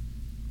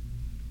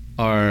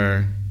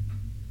are,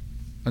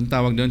 ang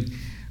tawag doon,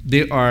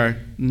 they are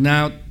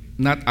not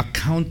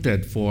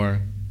accounted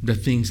for the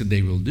things that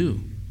they will do.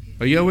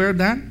 Are you aware of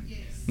that?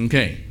 Yes.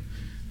 Okay.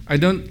 I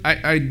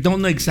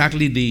don't know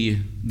exactly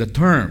the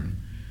term,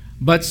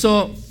 but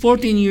so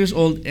 14 years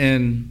old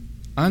and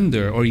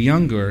under or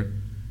younger,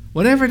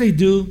 whatever they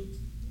do,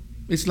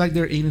 it's like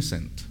they're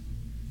innocent.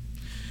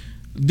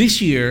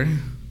 This year,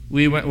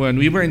 when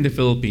we were in the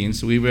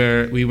Philippines, we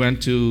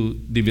went to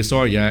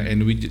Divisoria,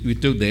 and we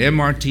took the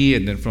MRT,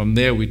 and then from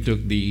there we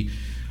took the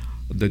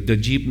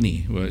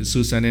jeepney. Well,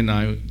 Susan and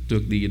I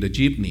took the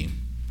jeepney,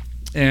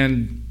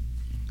 and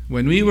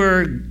when we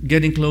were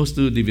getting close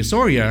to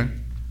Divisoria,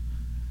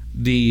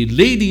 the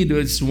lady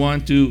that's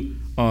one to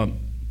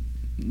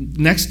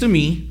next to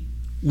me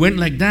went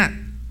like that,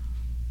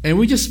 and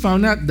we just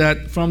found out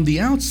that from the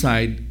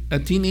outside, a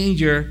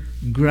teenager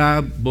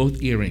grabbed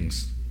both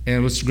earrings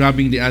and was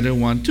grabbing the other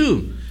one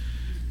too.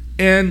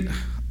 And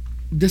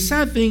the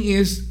sad thing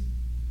is,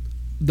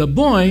 the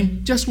boy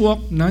just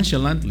walked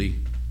nonchalantly,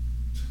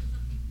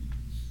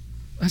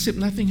 as if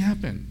nothing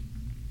happened.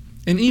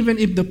 And even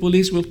if the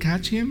police will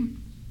catch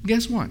him,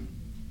 guess what?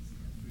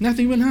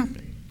 Nothing will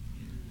happen.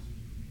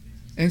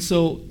 And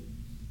so,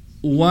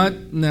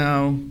 what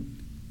now?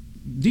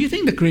 Do you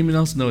think the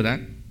criminals know that?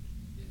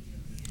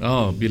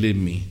 Oh, believe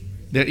me,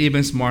 they're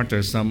even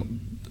smarter.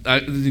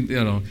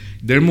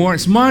 They're more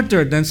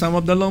smarter than some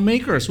of the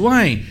lawmakers.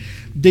 Why?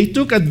 They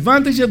took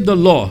advantage of the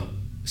law,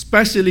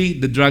 especially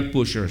the drug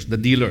pushers, the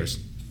dealers.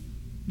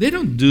 They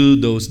don't do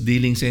those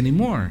dealings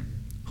anymore.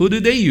 Who do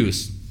they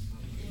use?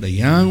 The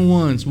young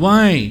ones.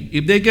 Why?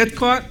 If they get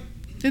caught,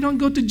 they don't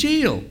go to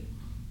jail.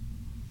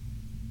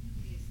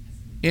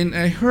 And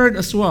I heard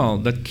as well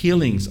that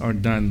killings are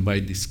done by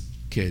these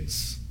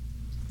kids,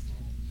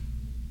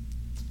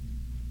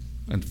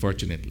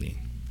 unfortunately.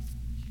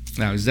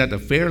 Now, is that a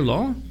fair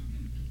law?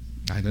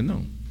 I don't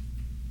know.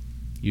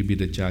 You be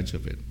the judge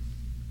of it.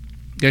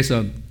 Okay,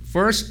 so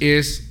first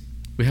is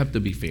we have to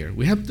be fair.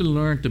 We have to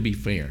learn to be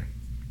fair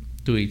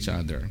to each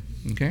other.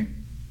 Okay?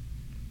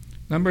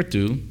 Number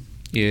 2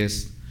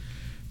 is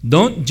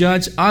don't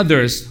judge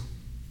others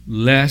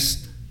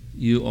lest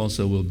you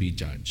also will be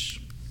judged.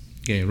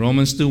 Okay,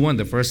 Romans 2:1,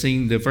 the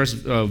first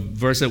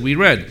verse that we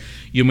read.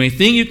 You may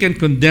think you can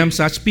condemn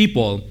such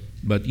people,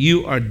 but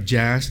you are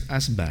just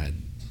as bad,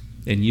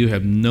 and you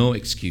have no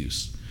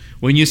excuse.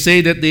 When you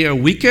say that they are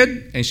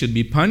wicked and should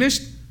be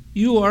punished,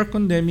 you are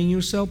condemning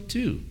yourself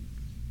too.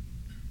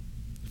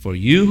 For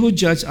you who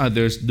judge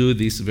others do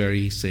these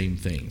very same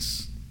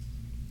things.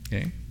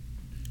 Okay?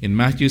 In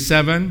Matthew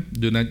 7,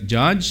 do not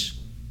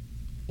judge,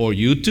 or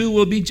you too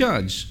will be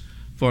judged.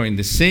 For in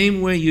the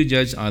same way you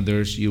judge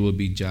others, you will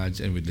be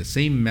judged, and with the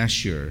same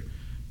measure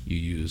you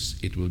use,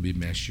 it will be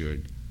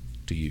measured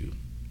to you.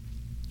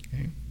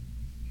 Okay?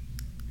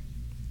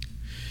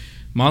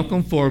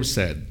 Malcolm Forbes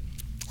said,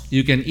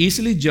 you can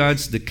easily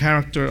judge the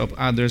character of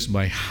others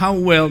by how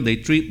well they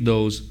treat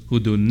those who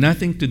do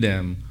nothing to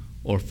them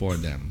or for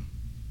them.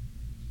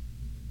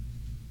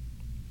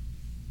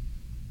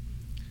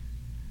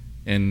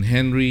 And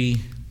Henry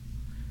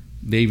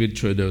David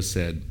Thoreau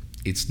said,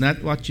 it's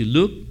not what you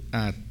look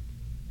at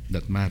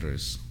that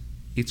matters,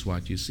 it's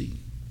what you see.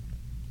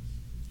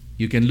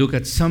 You can look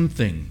at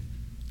something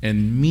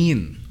and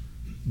mean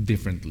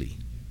differently.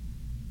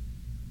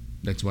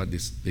 That's what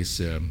this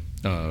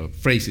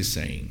phrase is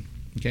saying.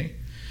 Okay?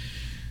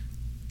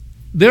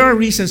 There are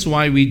reasons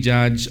why we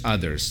judge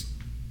others.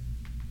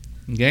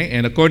 Okay?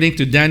 And according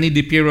to Danny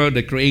DiPiero,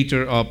 the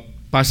creator of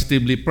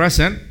Positively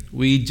Present,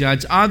 we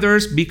judge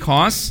others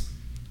because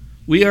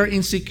we are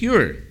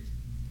insecure.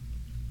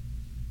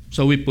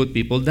 So we put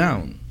people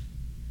down.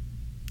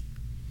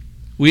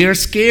 We are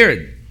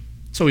scared,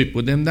 so we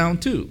put them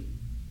down too.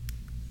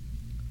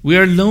 We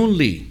are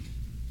lonely.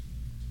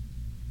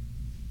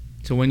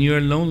 So when you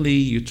are lonely,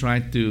 you try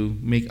to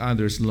make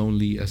others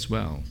lonely as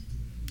well.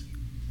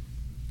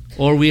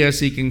 Or we are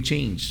seeking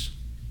change.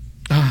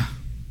 I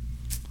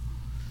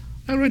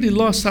already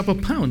lost half a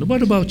pound.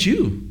 What about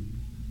you?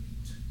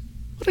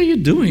 What are you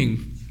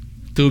doing?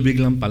 Tubig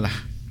lang pala.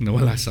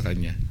 Nawala sa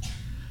kanya.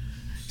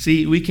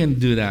 See, we can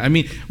do that. I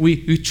mean,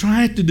 we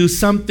try to do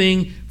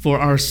something for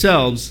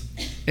ourselves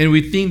and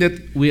we think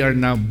that we are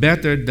now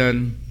better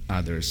than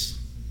others.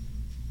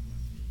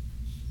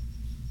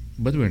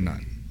 But we're not.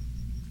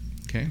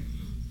 Okay?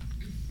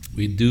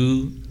 We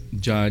do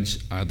judge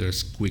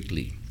others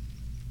quickly.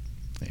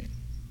 Okay.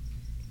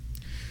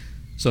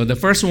 So the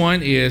first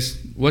one is,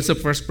 what's the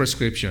first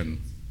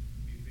prescription?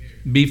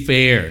 Be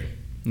fair.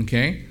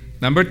 Okay?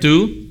 Number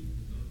 2,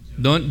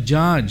 don't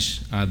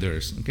judge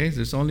others. Okay?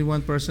 There's only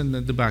one person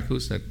at the back who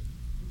said,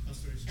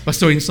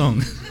 Pastor in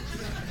song.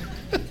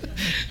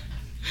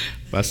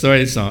 Pastor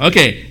in song.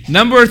 Okay.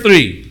 Number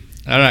 3.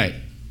 All right.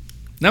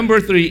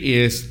 Number 3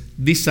 is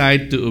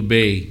decide to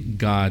obey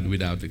God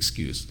without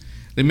excuse.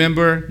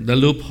 Remember the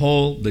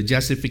loophole, the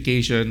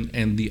justification,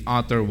 and the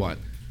utter what?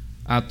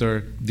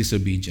 Utter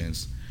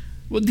disobedience.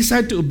 Well,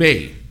 decide to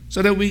obey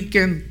so that we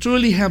can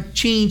truly have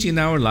change in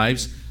our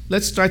lives.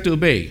 Let's try to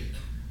obey.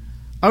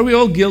 Are we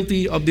all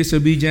guilty of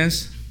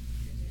disobedience?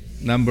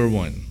 Number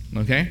 1.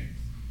 Okay?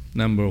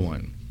 Number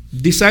 1.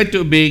 Decide to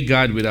obey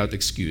God without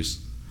excuse.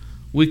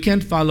 We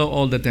can't follow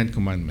all the 10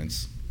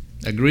 commandments.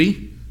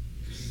 Agree?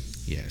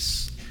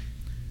 Yes.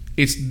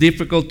 It's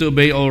difficult to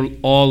obey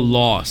all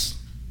laws.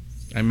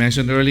 I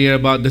mentioned earlier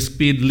about the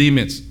speed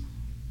limits.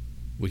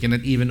 We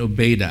cannot even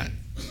obey that.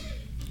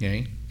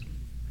 Okay?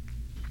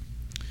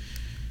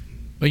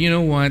 But you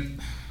know what?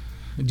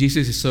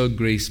 Jesus is so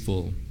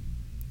graceful.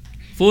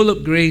 Full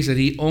of grace that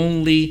he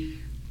only,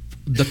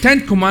 the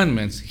 10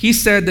 commandments, he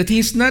said that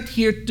he's not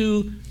here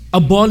to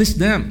abolish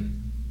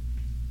them,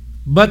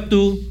 but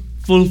to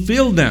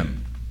fulfill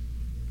them.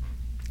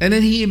 And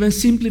then he even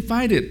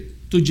simplified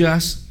it to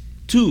just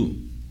 2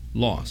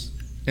 laws.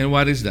 And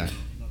what is that?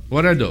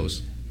 What are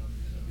those?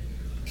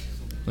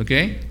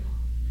 Okay?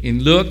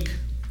 In Luke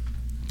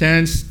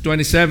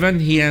 10:27,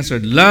 he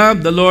answered,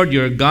 love the Lord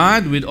your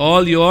God with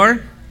all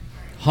your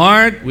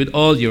heart, with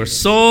all your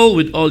soul,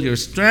 with all your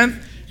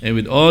strength, and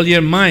with all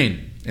your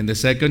mind. And the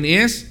second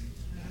is,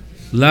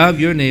 love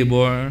your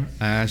neighbor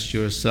as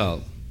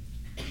yourself.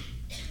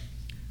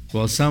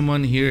 Well,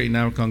 someone here in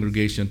our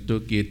congregation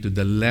took it to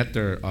the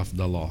letter of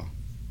the law.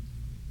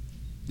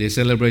 They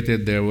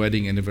celebrated their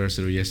wedding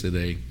anniversary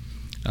yesterday,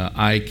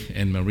 Ike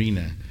and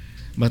Marina.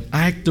 But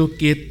Ike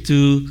took it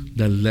to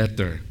the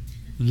letter.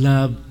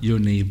 Love your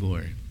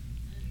neighbor.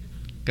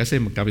 Kasi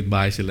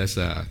magkapit-bahay sila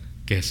sa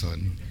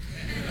Quezon.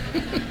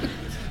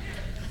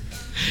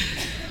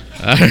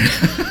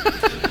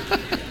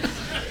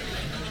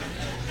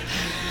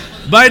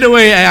 By the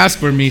way, I asked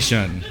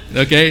permission.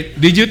 Okay?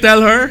 Did you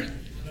tell her?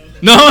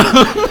 No?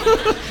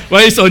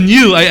 Well, it's on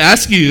you. I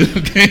ask you.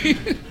 Okay?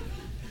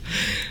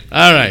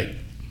 All right.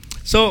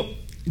 So,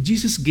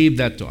 Jesus gave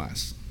that to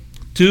us.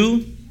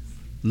 2,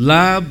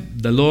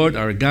 love the Lord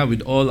our God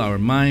with all our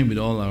mind, with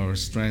all our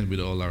strength, with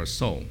all our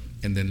soul.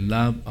 And then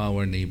love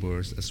our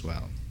neighbors as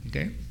well.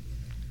 Okay?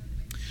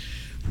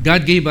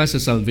 God gave us a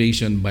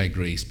salvation by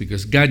grace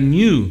because God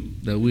knew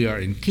that we are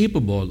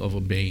incapable of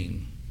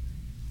obeying.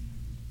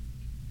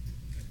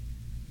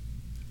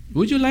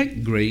 Would you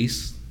like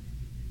grace?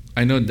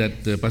 I know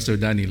that Pastor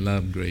Danny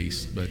loved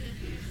grace, but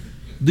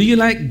do you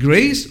like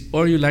grace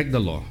or you like the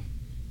law?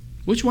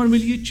 Which one will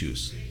you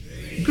choose?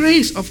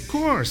 Grace, of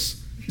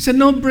course. It's a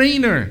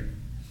no-brainer.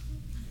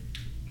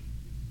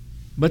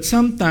 But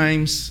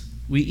sometimes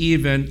we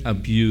even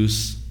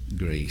abuse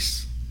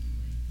grace.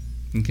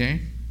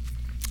 Okay?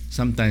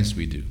 Sometimes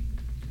we do.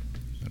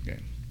 Okay.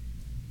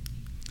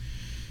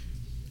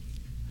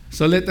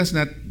 So let us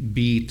not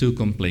be too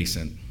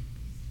complacent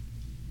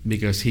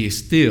because he is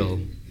still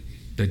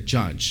the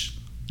judge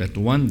that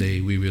one day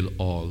we will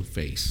all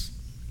face.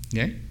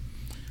 Okay?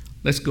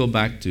 Let's go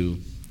back to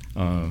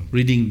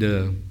reading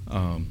the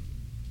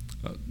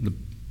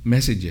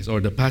messages or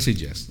the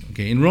passages.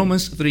 Okay, in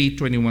Romans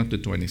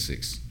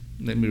 3:21-26.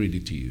 Let me read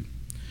it to you.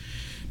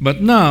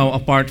 But now,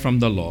 apart from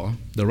the law,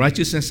 the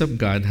righteousness of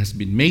God has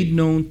been made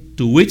known,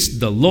 to which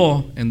the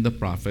law and the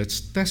prophets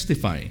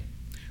testify.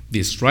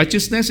 This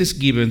righteousness is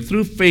given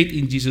through faith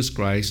in Jesus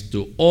Christ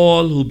to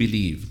all who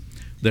believe.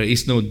 There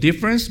is no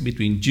difference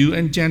between Jew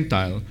and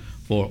Gentile,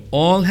 for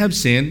all have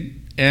sinned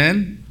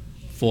and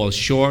fall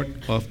short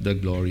of the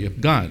glory of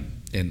God.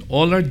 And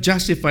all are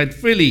justified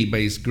freely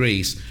by His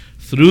grace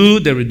through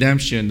the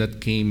redemption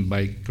that came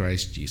by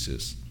Christ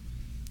Jesus.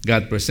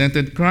 God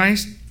presented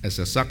Christ as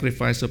a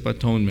sacrifice of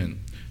atonement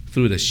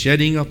through the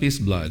shedding of His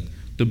blood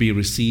to be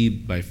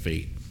received by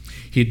faith.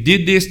 He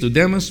did this to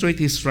demonstrate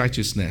His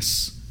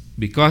righteousness,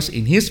 because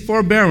in His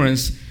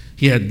forbearance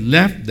He had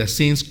left the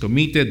sins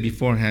committed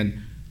beforehand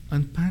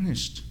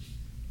unpunished.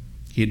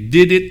 He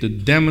did it to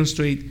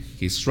demonstrate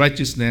His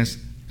righteousness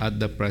at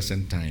the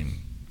present time.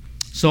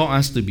 so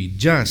as to be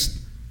just,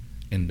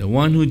 and the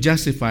one who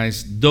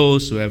justifies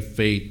those who have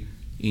faith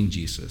in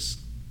Jesus.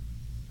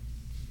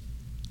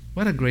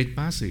 What a great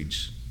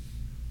passage.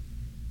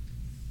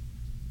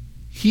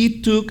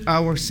 He took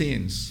our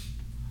sins.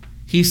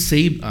 He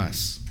saved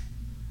us.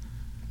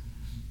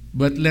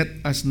 But let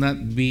us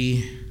not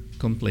be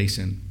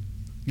complacent.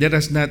 Let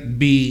us not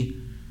be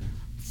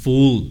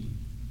fooled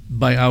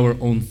by our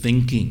own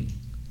thinking,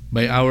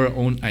 by our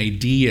own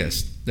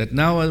ideas, that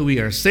now we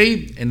are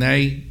saved and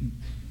I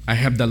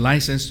have the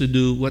license to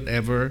do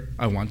whatever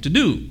I want to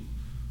do.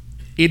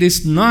 It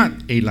is not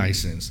a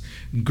license.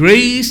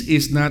 Grace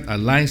is not a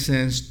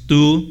license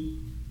to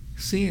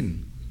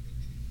sin.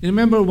 You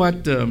remember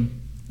what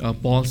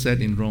Paul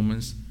said in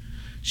Romans?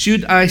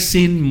 Should I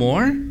sin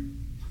more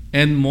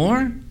and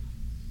more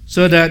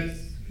so that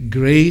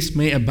grace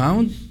may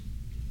abound?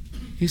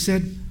 He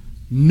said,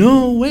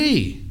 no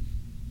way.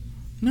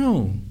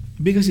 No,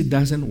 because it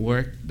doesn't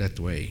work that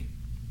way.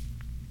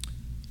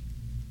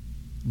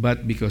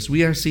 But because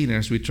we are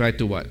sinners, we try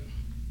to what?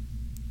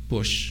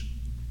 Push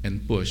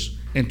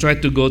and try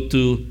to go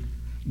to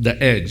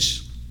the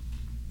edge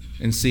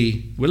and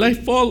see, will I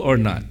fall or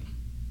not?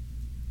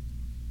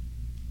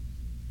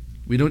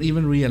 We don't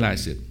even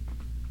realize it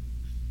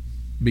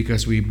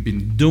because we've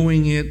been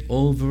doing it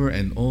over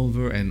and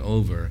over and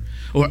over.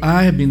 Or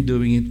I have been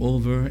doing it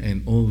over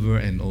and over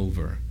and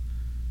over.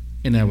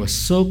 And I was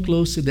so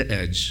close to the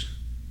edge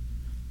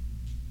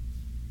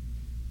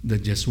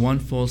that just one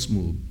false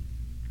move,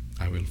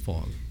 I will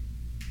fall.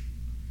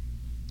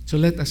 So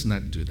let us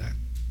not do that.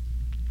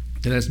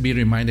 Let us be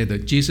reminded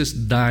that Jesus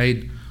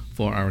died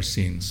for our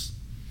sins.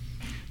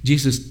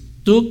 Jesus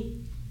took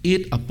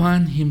it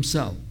upon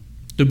himself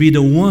to be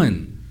the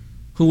one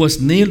who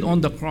was nailed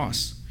on the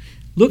cross.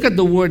 Look at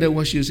the word that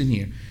was used in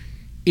here.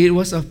 It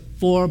was a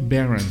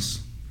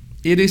forbearance.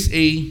 It is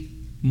a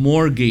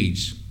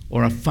mortgage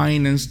or a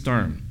finance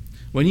term.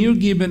 When you're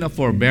given a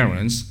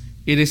forbearance,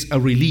 it is a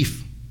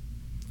relief.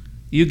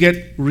 You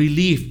get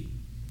relief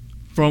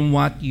from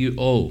what you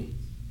owe.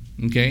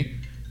 Okay?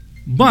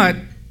 But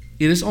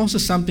it is also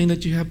something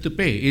that you have to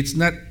pay. It's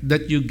not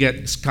that you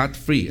get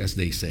scot-free, as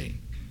they say.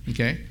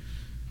 Okay?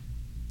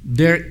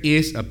 There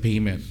is a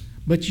payment.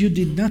 But you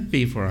did not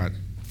pay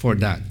for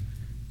that.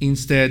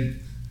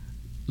 Instead,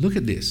 look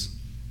at this.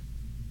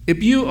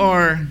 If you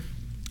have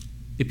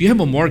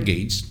a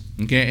mortgage,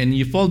 okay, and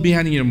you fall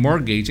behind in your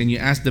mortgage and you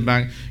ask the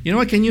bank, you know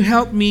what, can you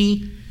help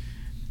me?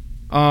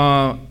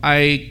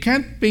 I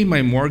can't pay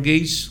my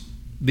mortgage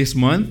this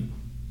month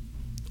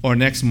or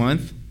next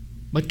month,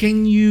 but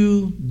can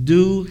you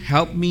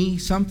help me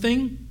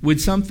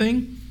with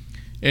something?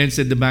 And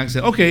said the bank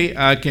said, okay,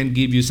 I can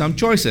give you some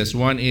choices.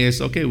 One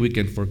is, okay, we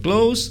can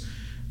foreclose.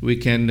 We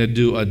can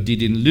do a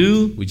deed in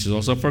lieu, which is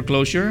also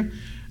foreclosure.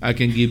 I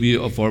can give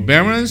you a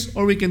forbearance,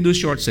 or we can do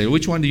short sale.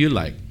 Which one do you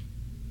like?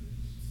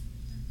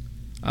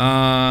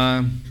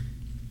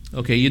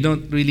 Okay, you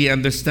don't really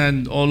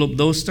understand all of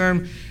those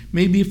terms.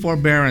 Maybe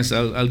forbearance.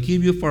 I'll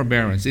give you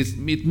forbearance. It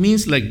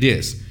means like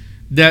this,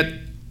 that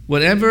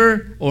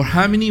whatever or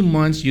how many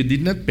months you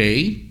did not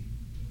pay,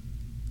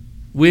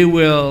 we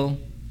will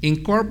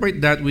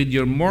incorporate that with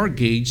your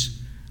mortgage.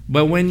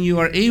 But when you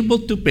are able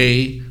to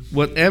pay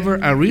whatever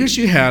arrears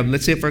you have,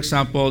 let's say, for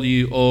example,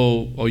 you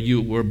owe or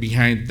you were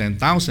behind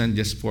 10,000,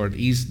 just for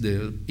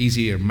the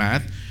easier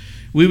math,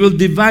 we will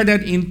divide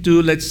that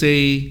into, let's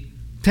say,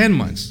 10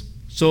 months.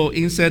 So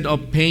instead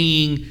of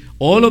paying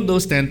all of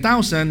those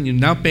 10,000, you're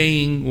now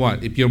paying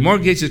what? If your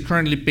mortgage is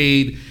currently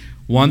paid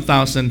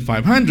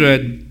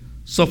 1,500,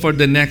 so for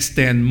the next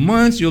 10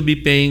 months, you'll be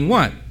paying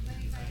what?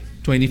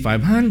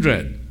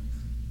 2,500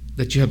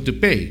 that you have to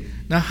pay.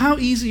 Now, how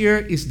easier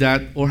is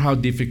that, or how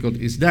difficult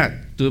is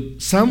that to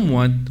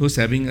someone who's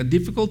having a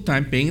difficult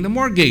time paying the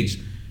mortgage?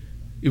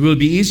 It will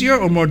be easier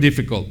or more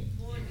difficult?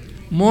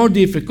 More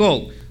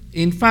difficult.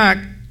 In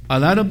fact, a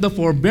lot of the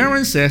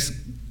forbearances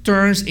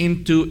turns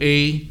into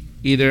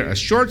either a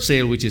short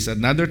sale, which is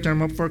another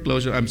term of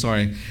foreclosure. I'm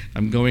sorry,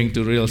 I'm going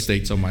to real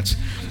estate so much.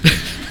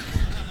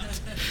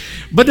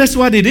 But that's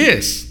what it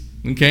is,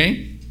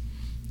 okay?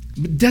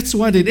 But that's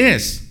what it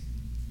is.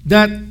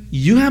 That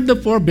you have the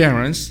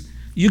forbearance,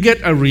 you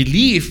get a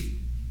relief,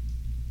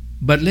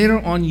 but later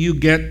on you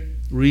get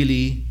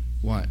really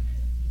what?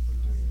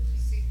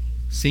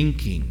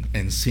 Sinking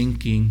and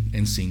sinking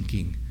and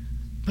sinking.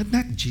 But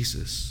not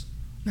Jesus,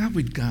 not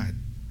with God.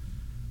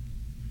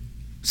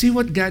 See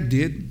what God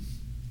did?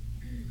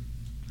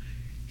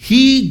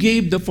 He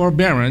gave the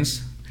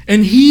forbearance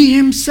and He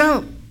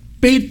Himself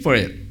paid for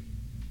it.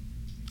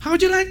 How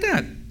would you like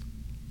that?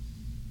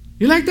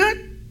 You like that?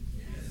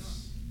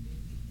 Yes.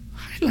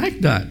 I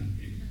like that.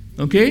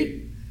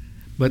 Okay?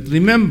 But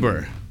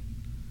remember,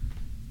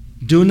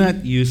 do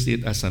not use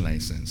it as a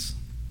license.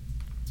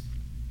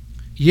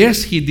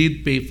 Yes, He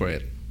did pay for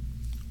it.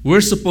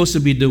 We're supposed to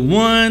be the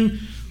one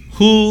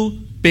who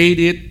paid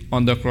it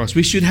on the cross.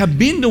 We should have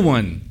been the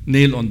one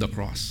nailed on the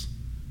cross.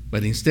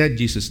 But instead,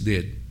 Jesus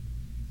did.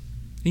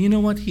 And you know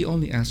what? He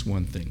only asked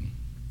one thing.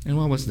 And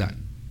what was that?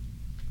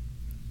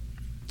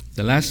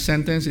 The last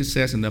sentence it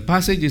says, in the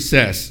passage it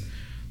says,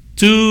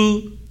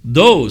 to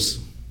those.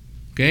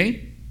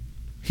 Okay?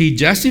 He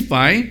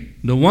justifies,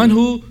 the one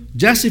who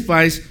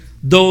justifies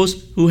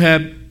those who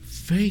have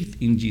faith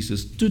in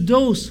Jesus. To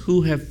those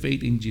who have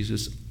faith in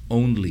Jesus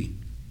only.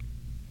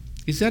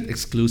 Is that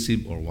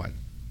exclusive or what?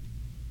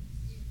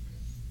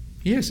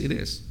 Yes, it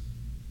is.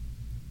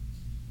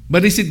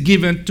 But is it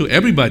given to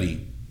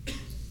everybody?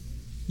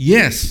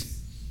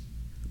 Yes.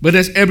 But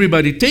does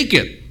everybody take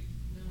it?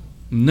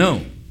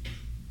 No.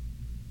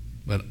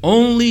 But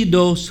only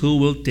those who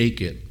will take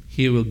it,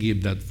 He will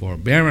give that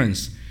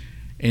forbearance.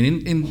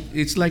 And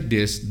it's like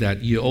this,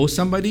 that you owe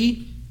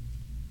somebody,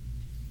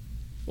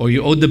 or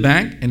you owe the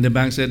bank, and the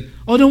bank said,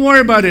 oh, don't worry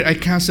about it, I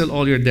cancel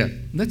all your debt.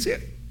 That's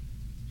it.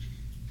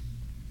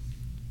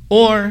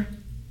 Or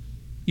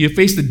you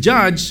face the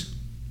judge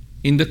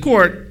in the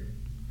court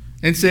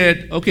and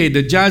said, okay,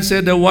 the judge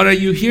said, what are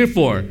you here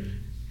for?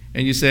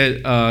 And you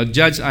said,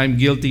 Judge, I'm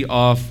guilty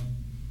of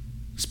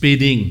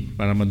speeding.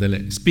 Para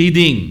madali.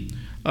 Speeding.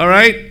 All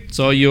right?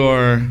 So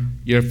your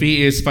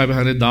fee is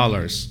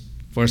 $500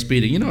 for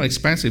speeding. You know,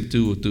 expensive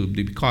to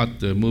be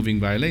caught moving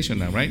violation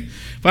now, right?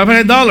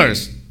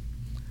 $500.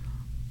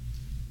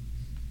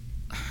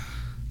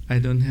 I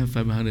don't have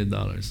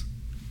 $500.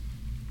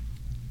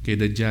 Okay,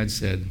 the judge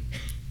said,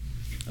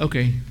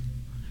 okay,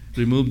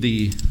 remove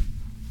the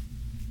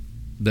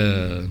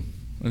ano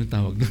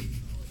tawag doon?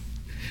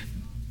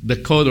 The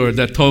coat or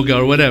the toga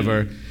or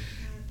whatever,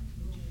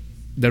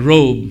 the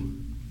robe,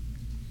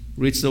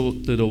 reached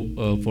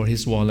for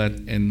his wallet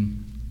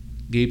and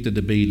gave to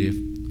the bailiff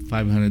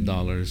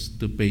 $500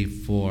 to pay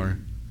for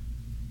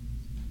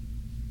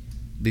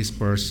this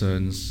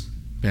person's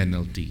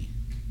penalty.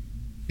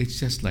 It's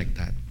just like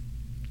that.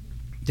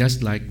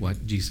 Just like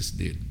what Jesus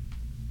did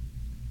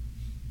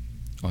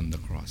on the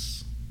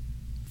cross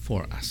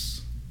for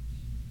us.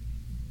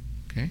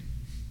 Okay?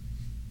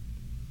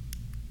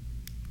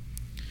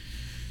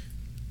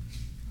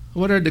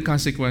 What are the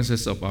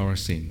consequences of our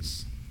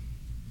sins?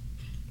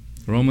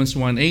 Romans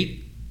 1:8,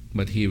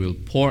 but He will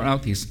pour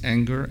out His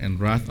anger and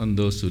wrath on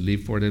those who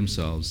live for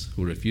themselves,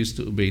 who refuse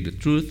to obey the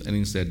truth and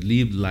instead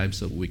live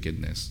lives of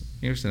wickedness.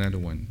 Here's another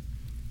one,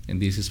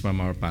 and this is from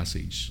our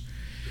passage.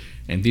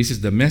 And this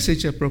is the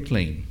message I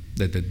proclaim,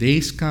 that the day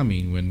is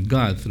coming when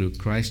God, through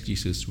Christ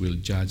Jesus, will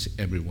judge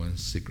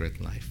everyone's secret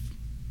life.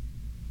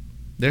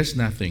 There's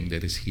nothing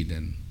that is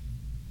hidden.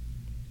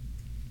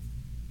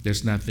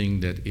 There's nothing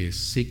that is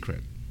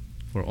secret,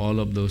 for all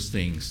of those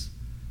things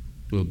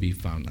will be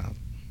found out.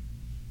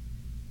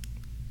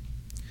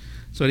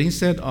 So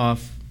instead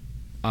of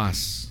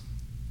us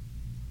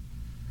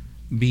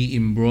be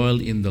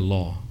embroiled in the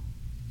law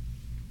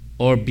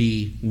or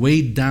be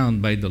weighed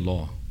down by the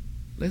law,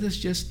 let us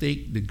just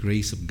take the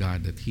grace of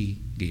God that He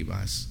gave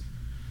us.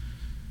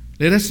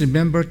 Let us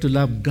remember to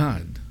love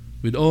God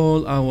with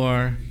all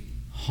our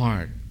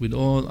heart, with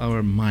all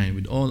our mind,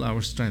 with all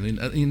our strength.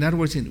 In other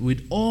words,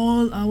 with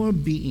all our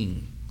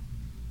being.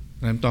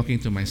 And I'm talking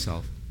to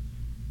myself.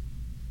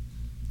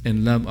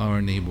 And love our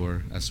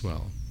neighbor as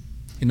well.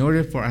 In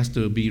order for us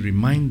to be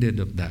reminded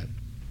of that,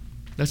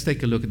 let's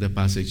take a look at the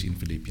passage in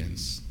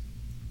Philippians.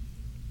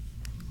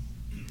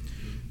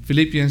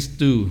 Philippians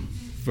 2,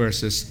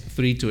 verses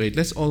 3 to 8.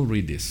 Let's all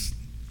read this.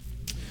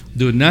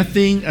 Do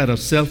nothing out of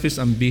selfish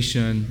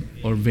ambition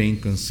or vain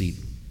conceit.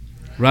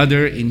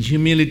 Rather, in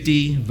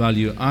humility,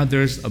 value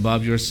others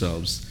above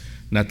yourselves,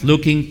 not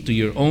looking to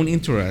your own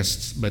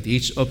interests, but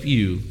each of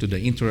you to the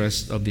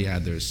interests of the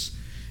others.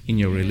 In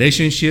your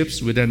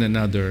relationships with one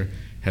another,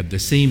 have the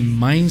same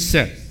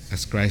mindset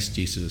as Christ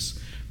Jesus,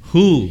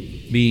 who,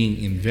 being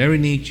in very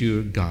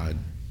nature God,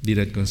 did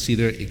not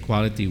consider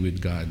equality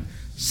with God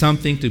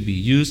something to be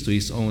used to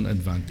His own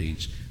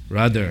advantage.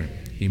 Rather,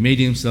 He made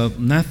Himself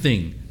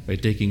nothing by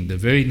taking the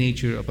very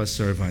nature of a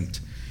servant,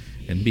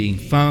 and being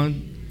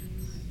found,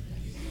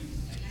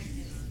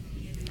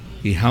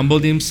 He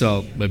humbled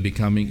Himself by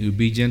becoming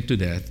obedient to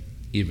death,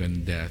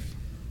 even death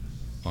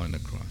on the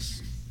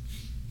cross.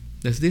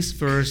 Does this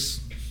verse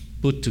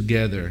put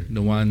together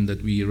the one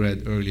that we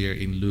read earlier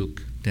in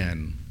Luke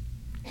 10?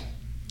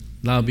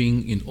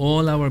 Loving in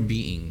all our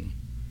being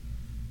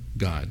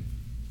God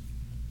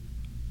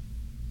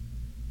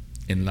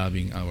and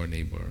loving our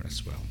neighbor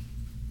as well.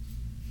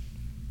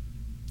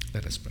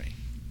 Let us pray.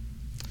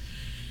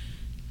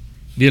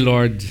 Dear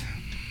Lord,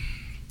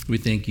 we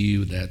thank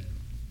You that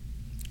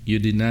You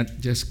did not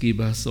just give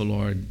us, O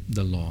Lord,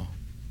 the law,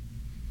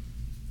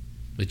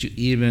 but You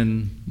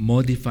even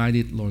modified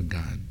it, Lord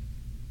God,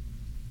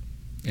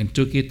 and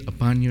took it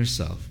upon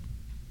Yourself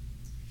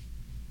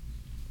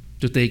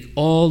to take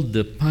all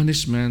the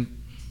punishment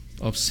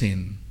of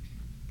sin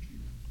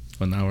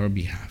on our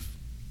behalf.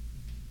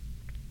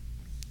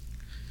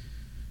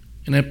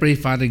 And I pray,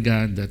 Father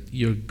God, that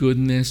Your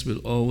goodness will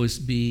always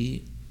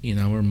be in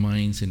our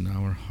minds, in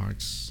our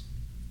hearts,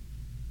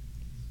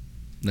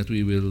 that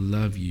we will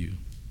love You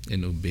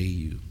and obey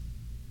You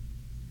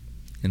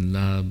and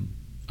love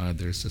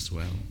others as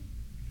well.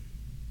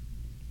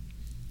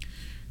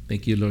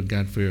 Thank You, Lord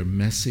God, for Your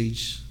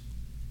message.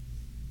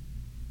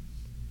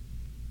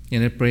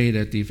 And I pray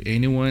that if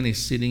anyone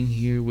is sitting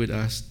here with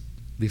us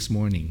this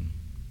morning.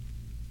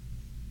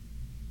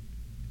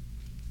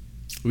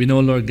 We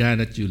know, Lord God,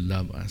 that you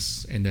love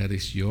us, and that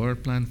is your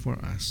plan for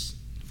us,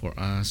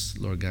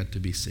 Lord God, to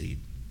be saved.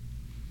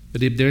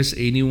 But if there's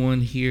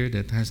anyone here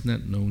that has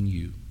not known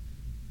you,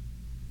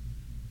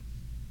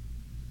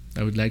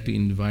 I would like to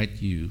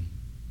invite you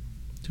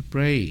to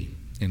pray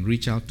and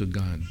reach out to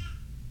God.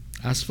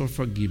 Ask for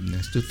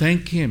forgiveness, to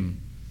thank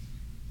Him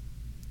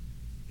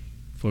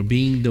for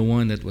being the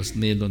one that was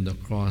nailed on the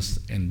cross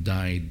and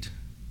died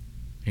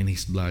and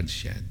His blood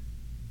shed,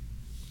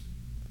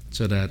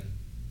 so that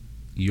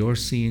your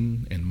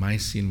sin and my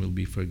sin will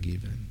be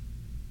forgiven.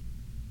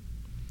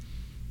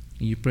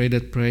 And you pray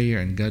that prayer,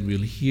 and God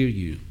will hear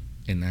you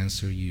and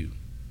answer you.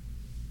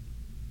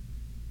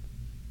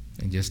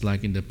 And just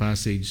like in the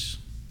passage,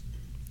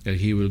 that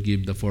He will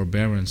give the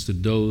forbearance to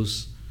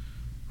those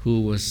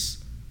who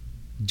was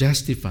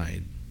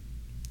justified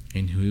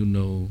and who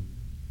know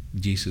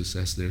Jesus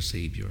as their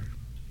Savior.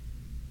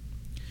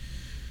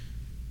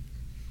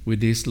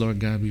 With this, Lord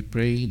God, we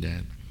pray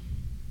that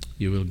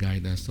you will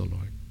guide us, O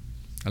Lord.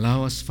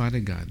 Allow us, Father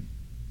God,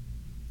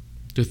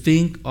 to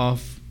think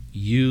of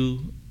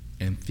you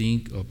and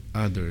think of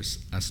others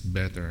as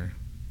better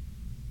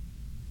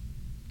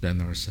than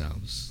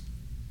ourselves.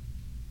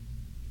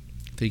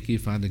 Thank you,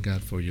 Father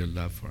God, for your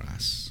love for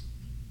us.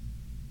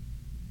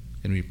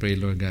 And we pray,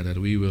 Lord God, that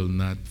we will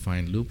not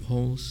find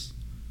loopholes.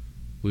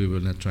 We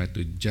will not try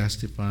to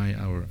justify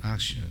our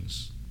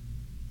actions,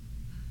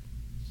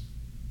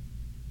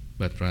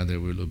 but rather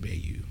will obey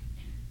you.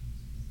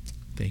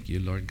 Thank you,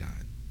 Lord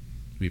God.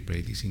 We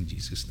pray this in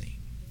Jesus' name.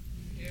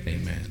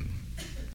 Amen.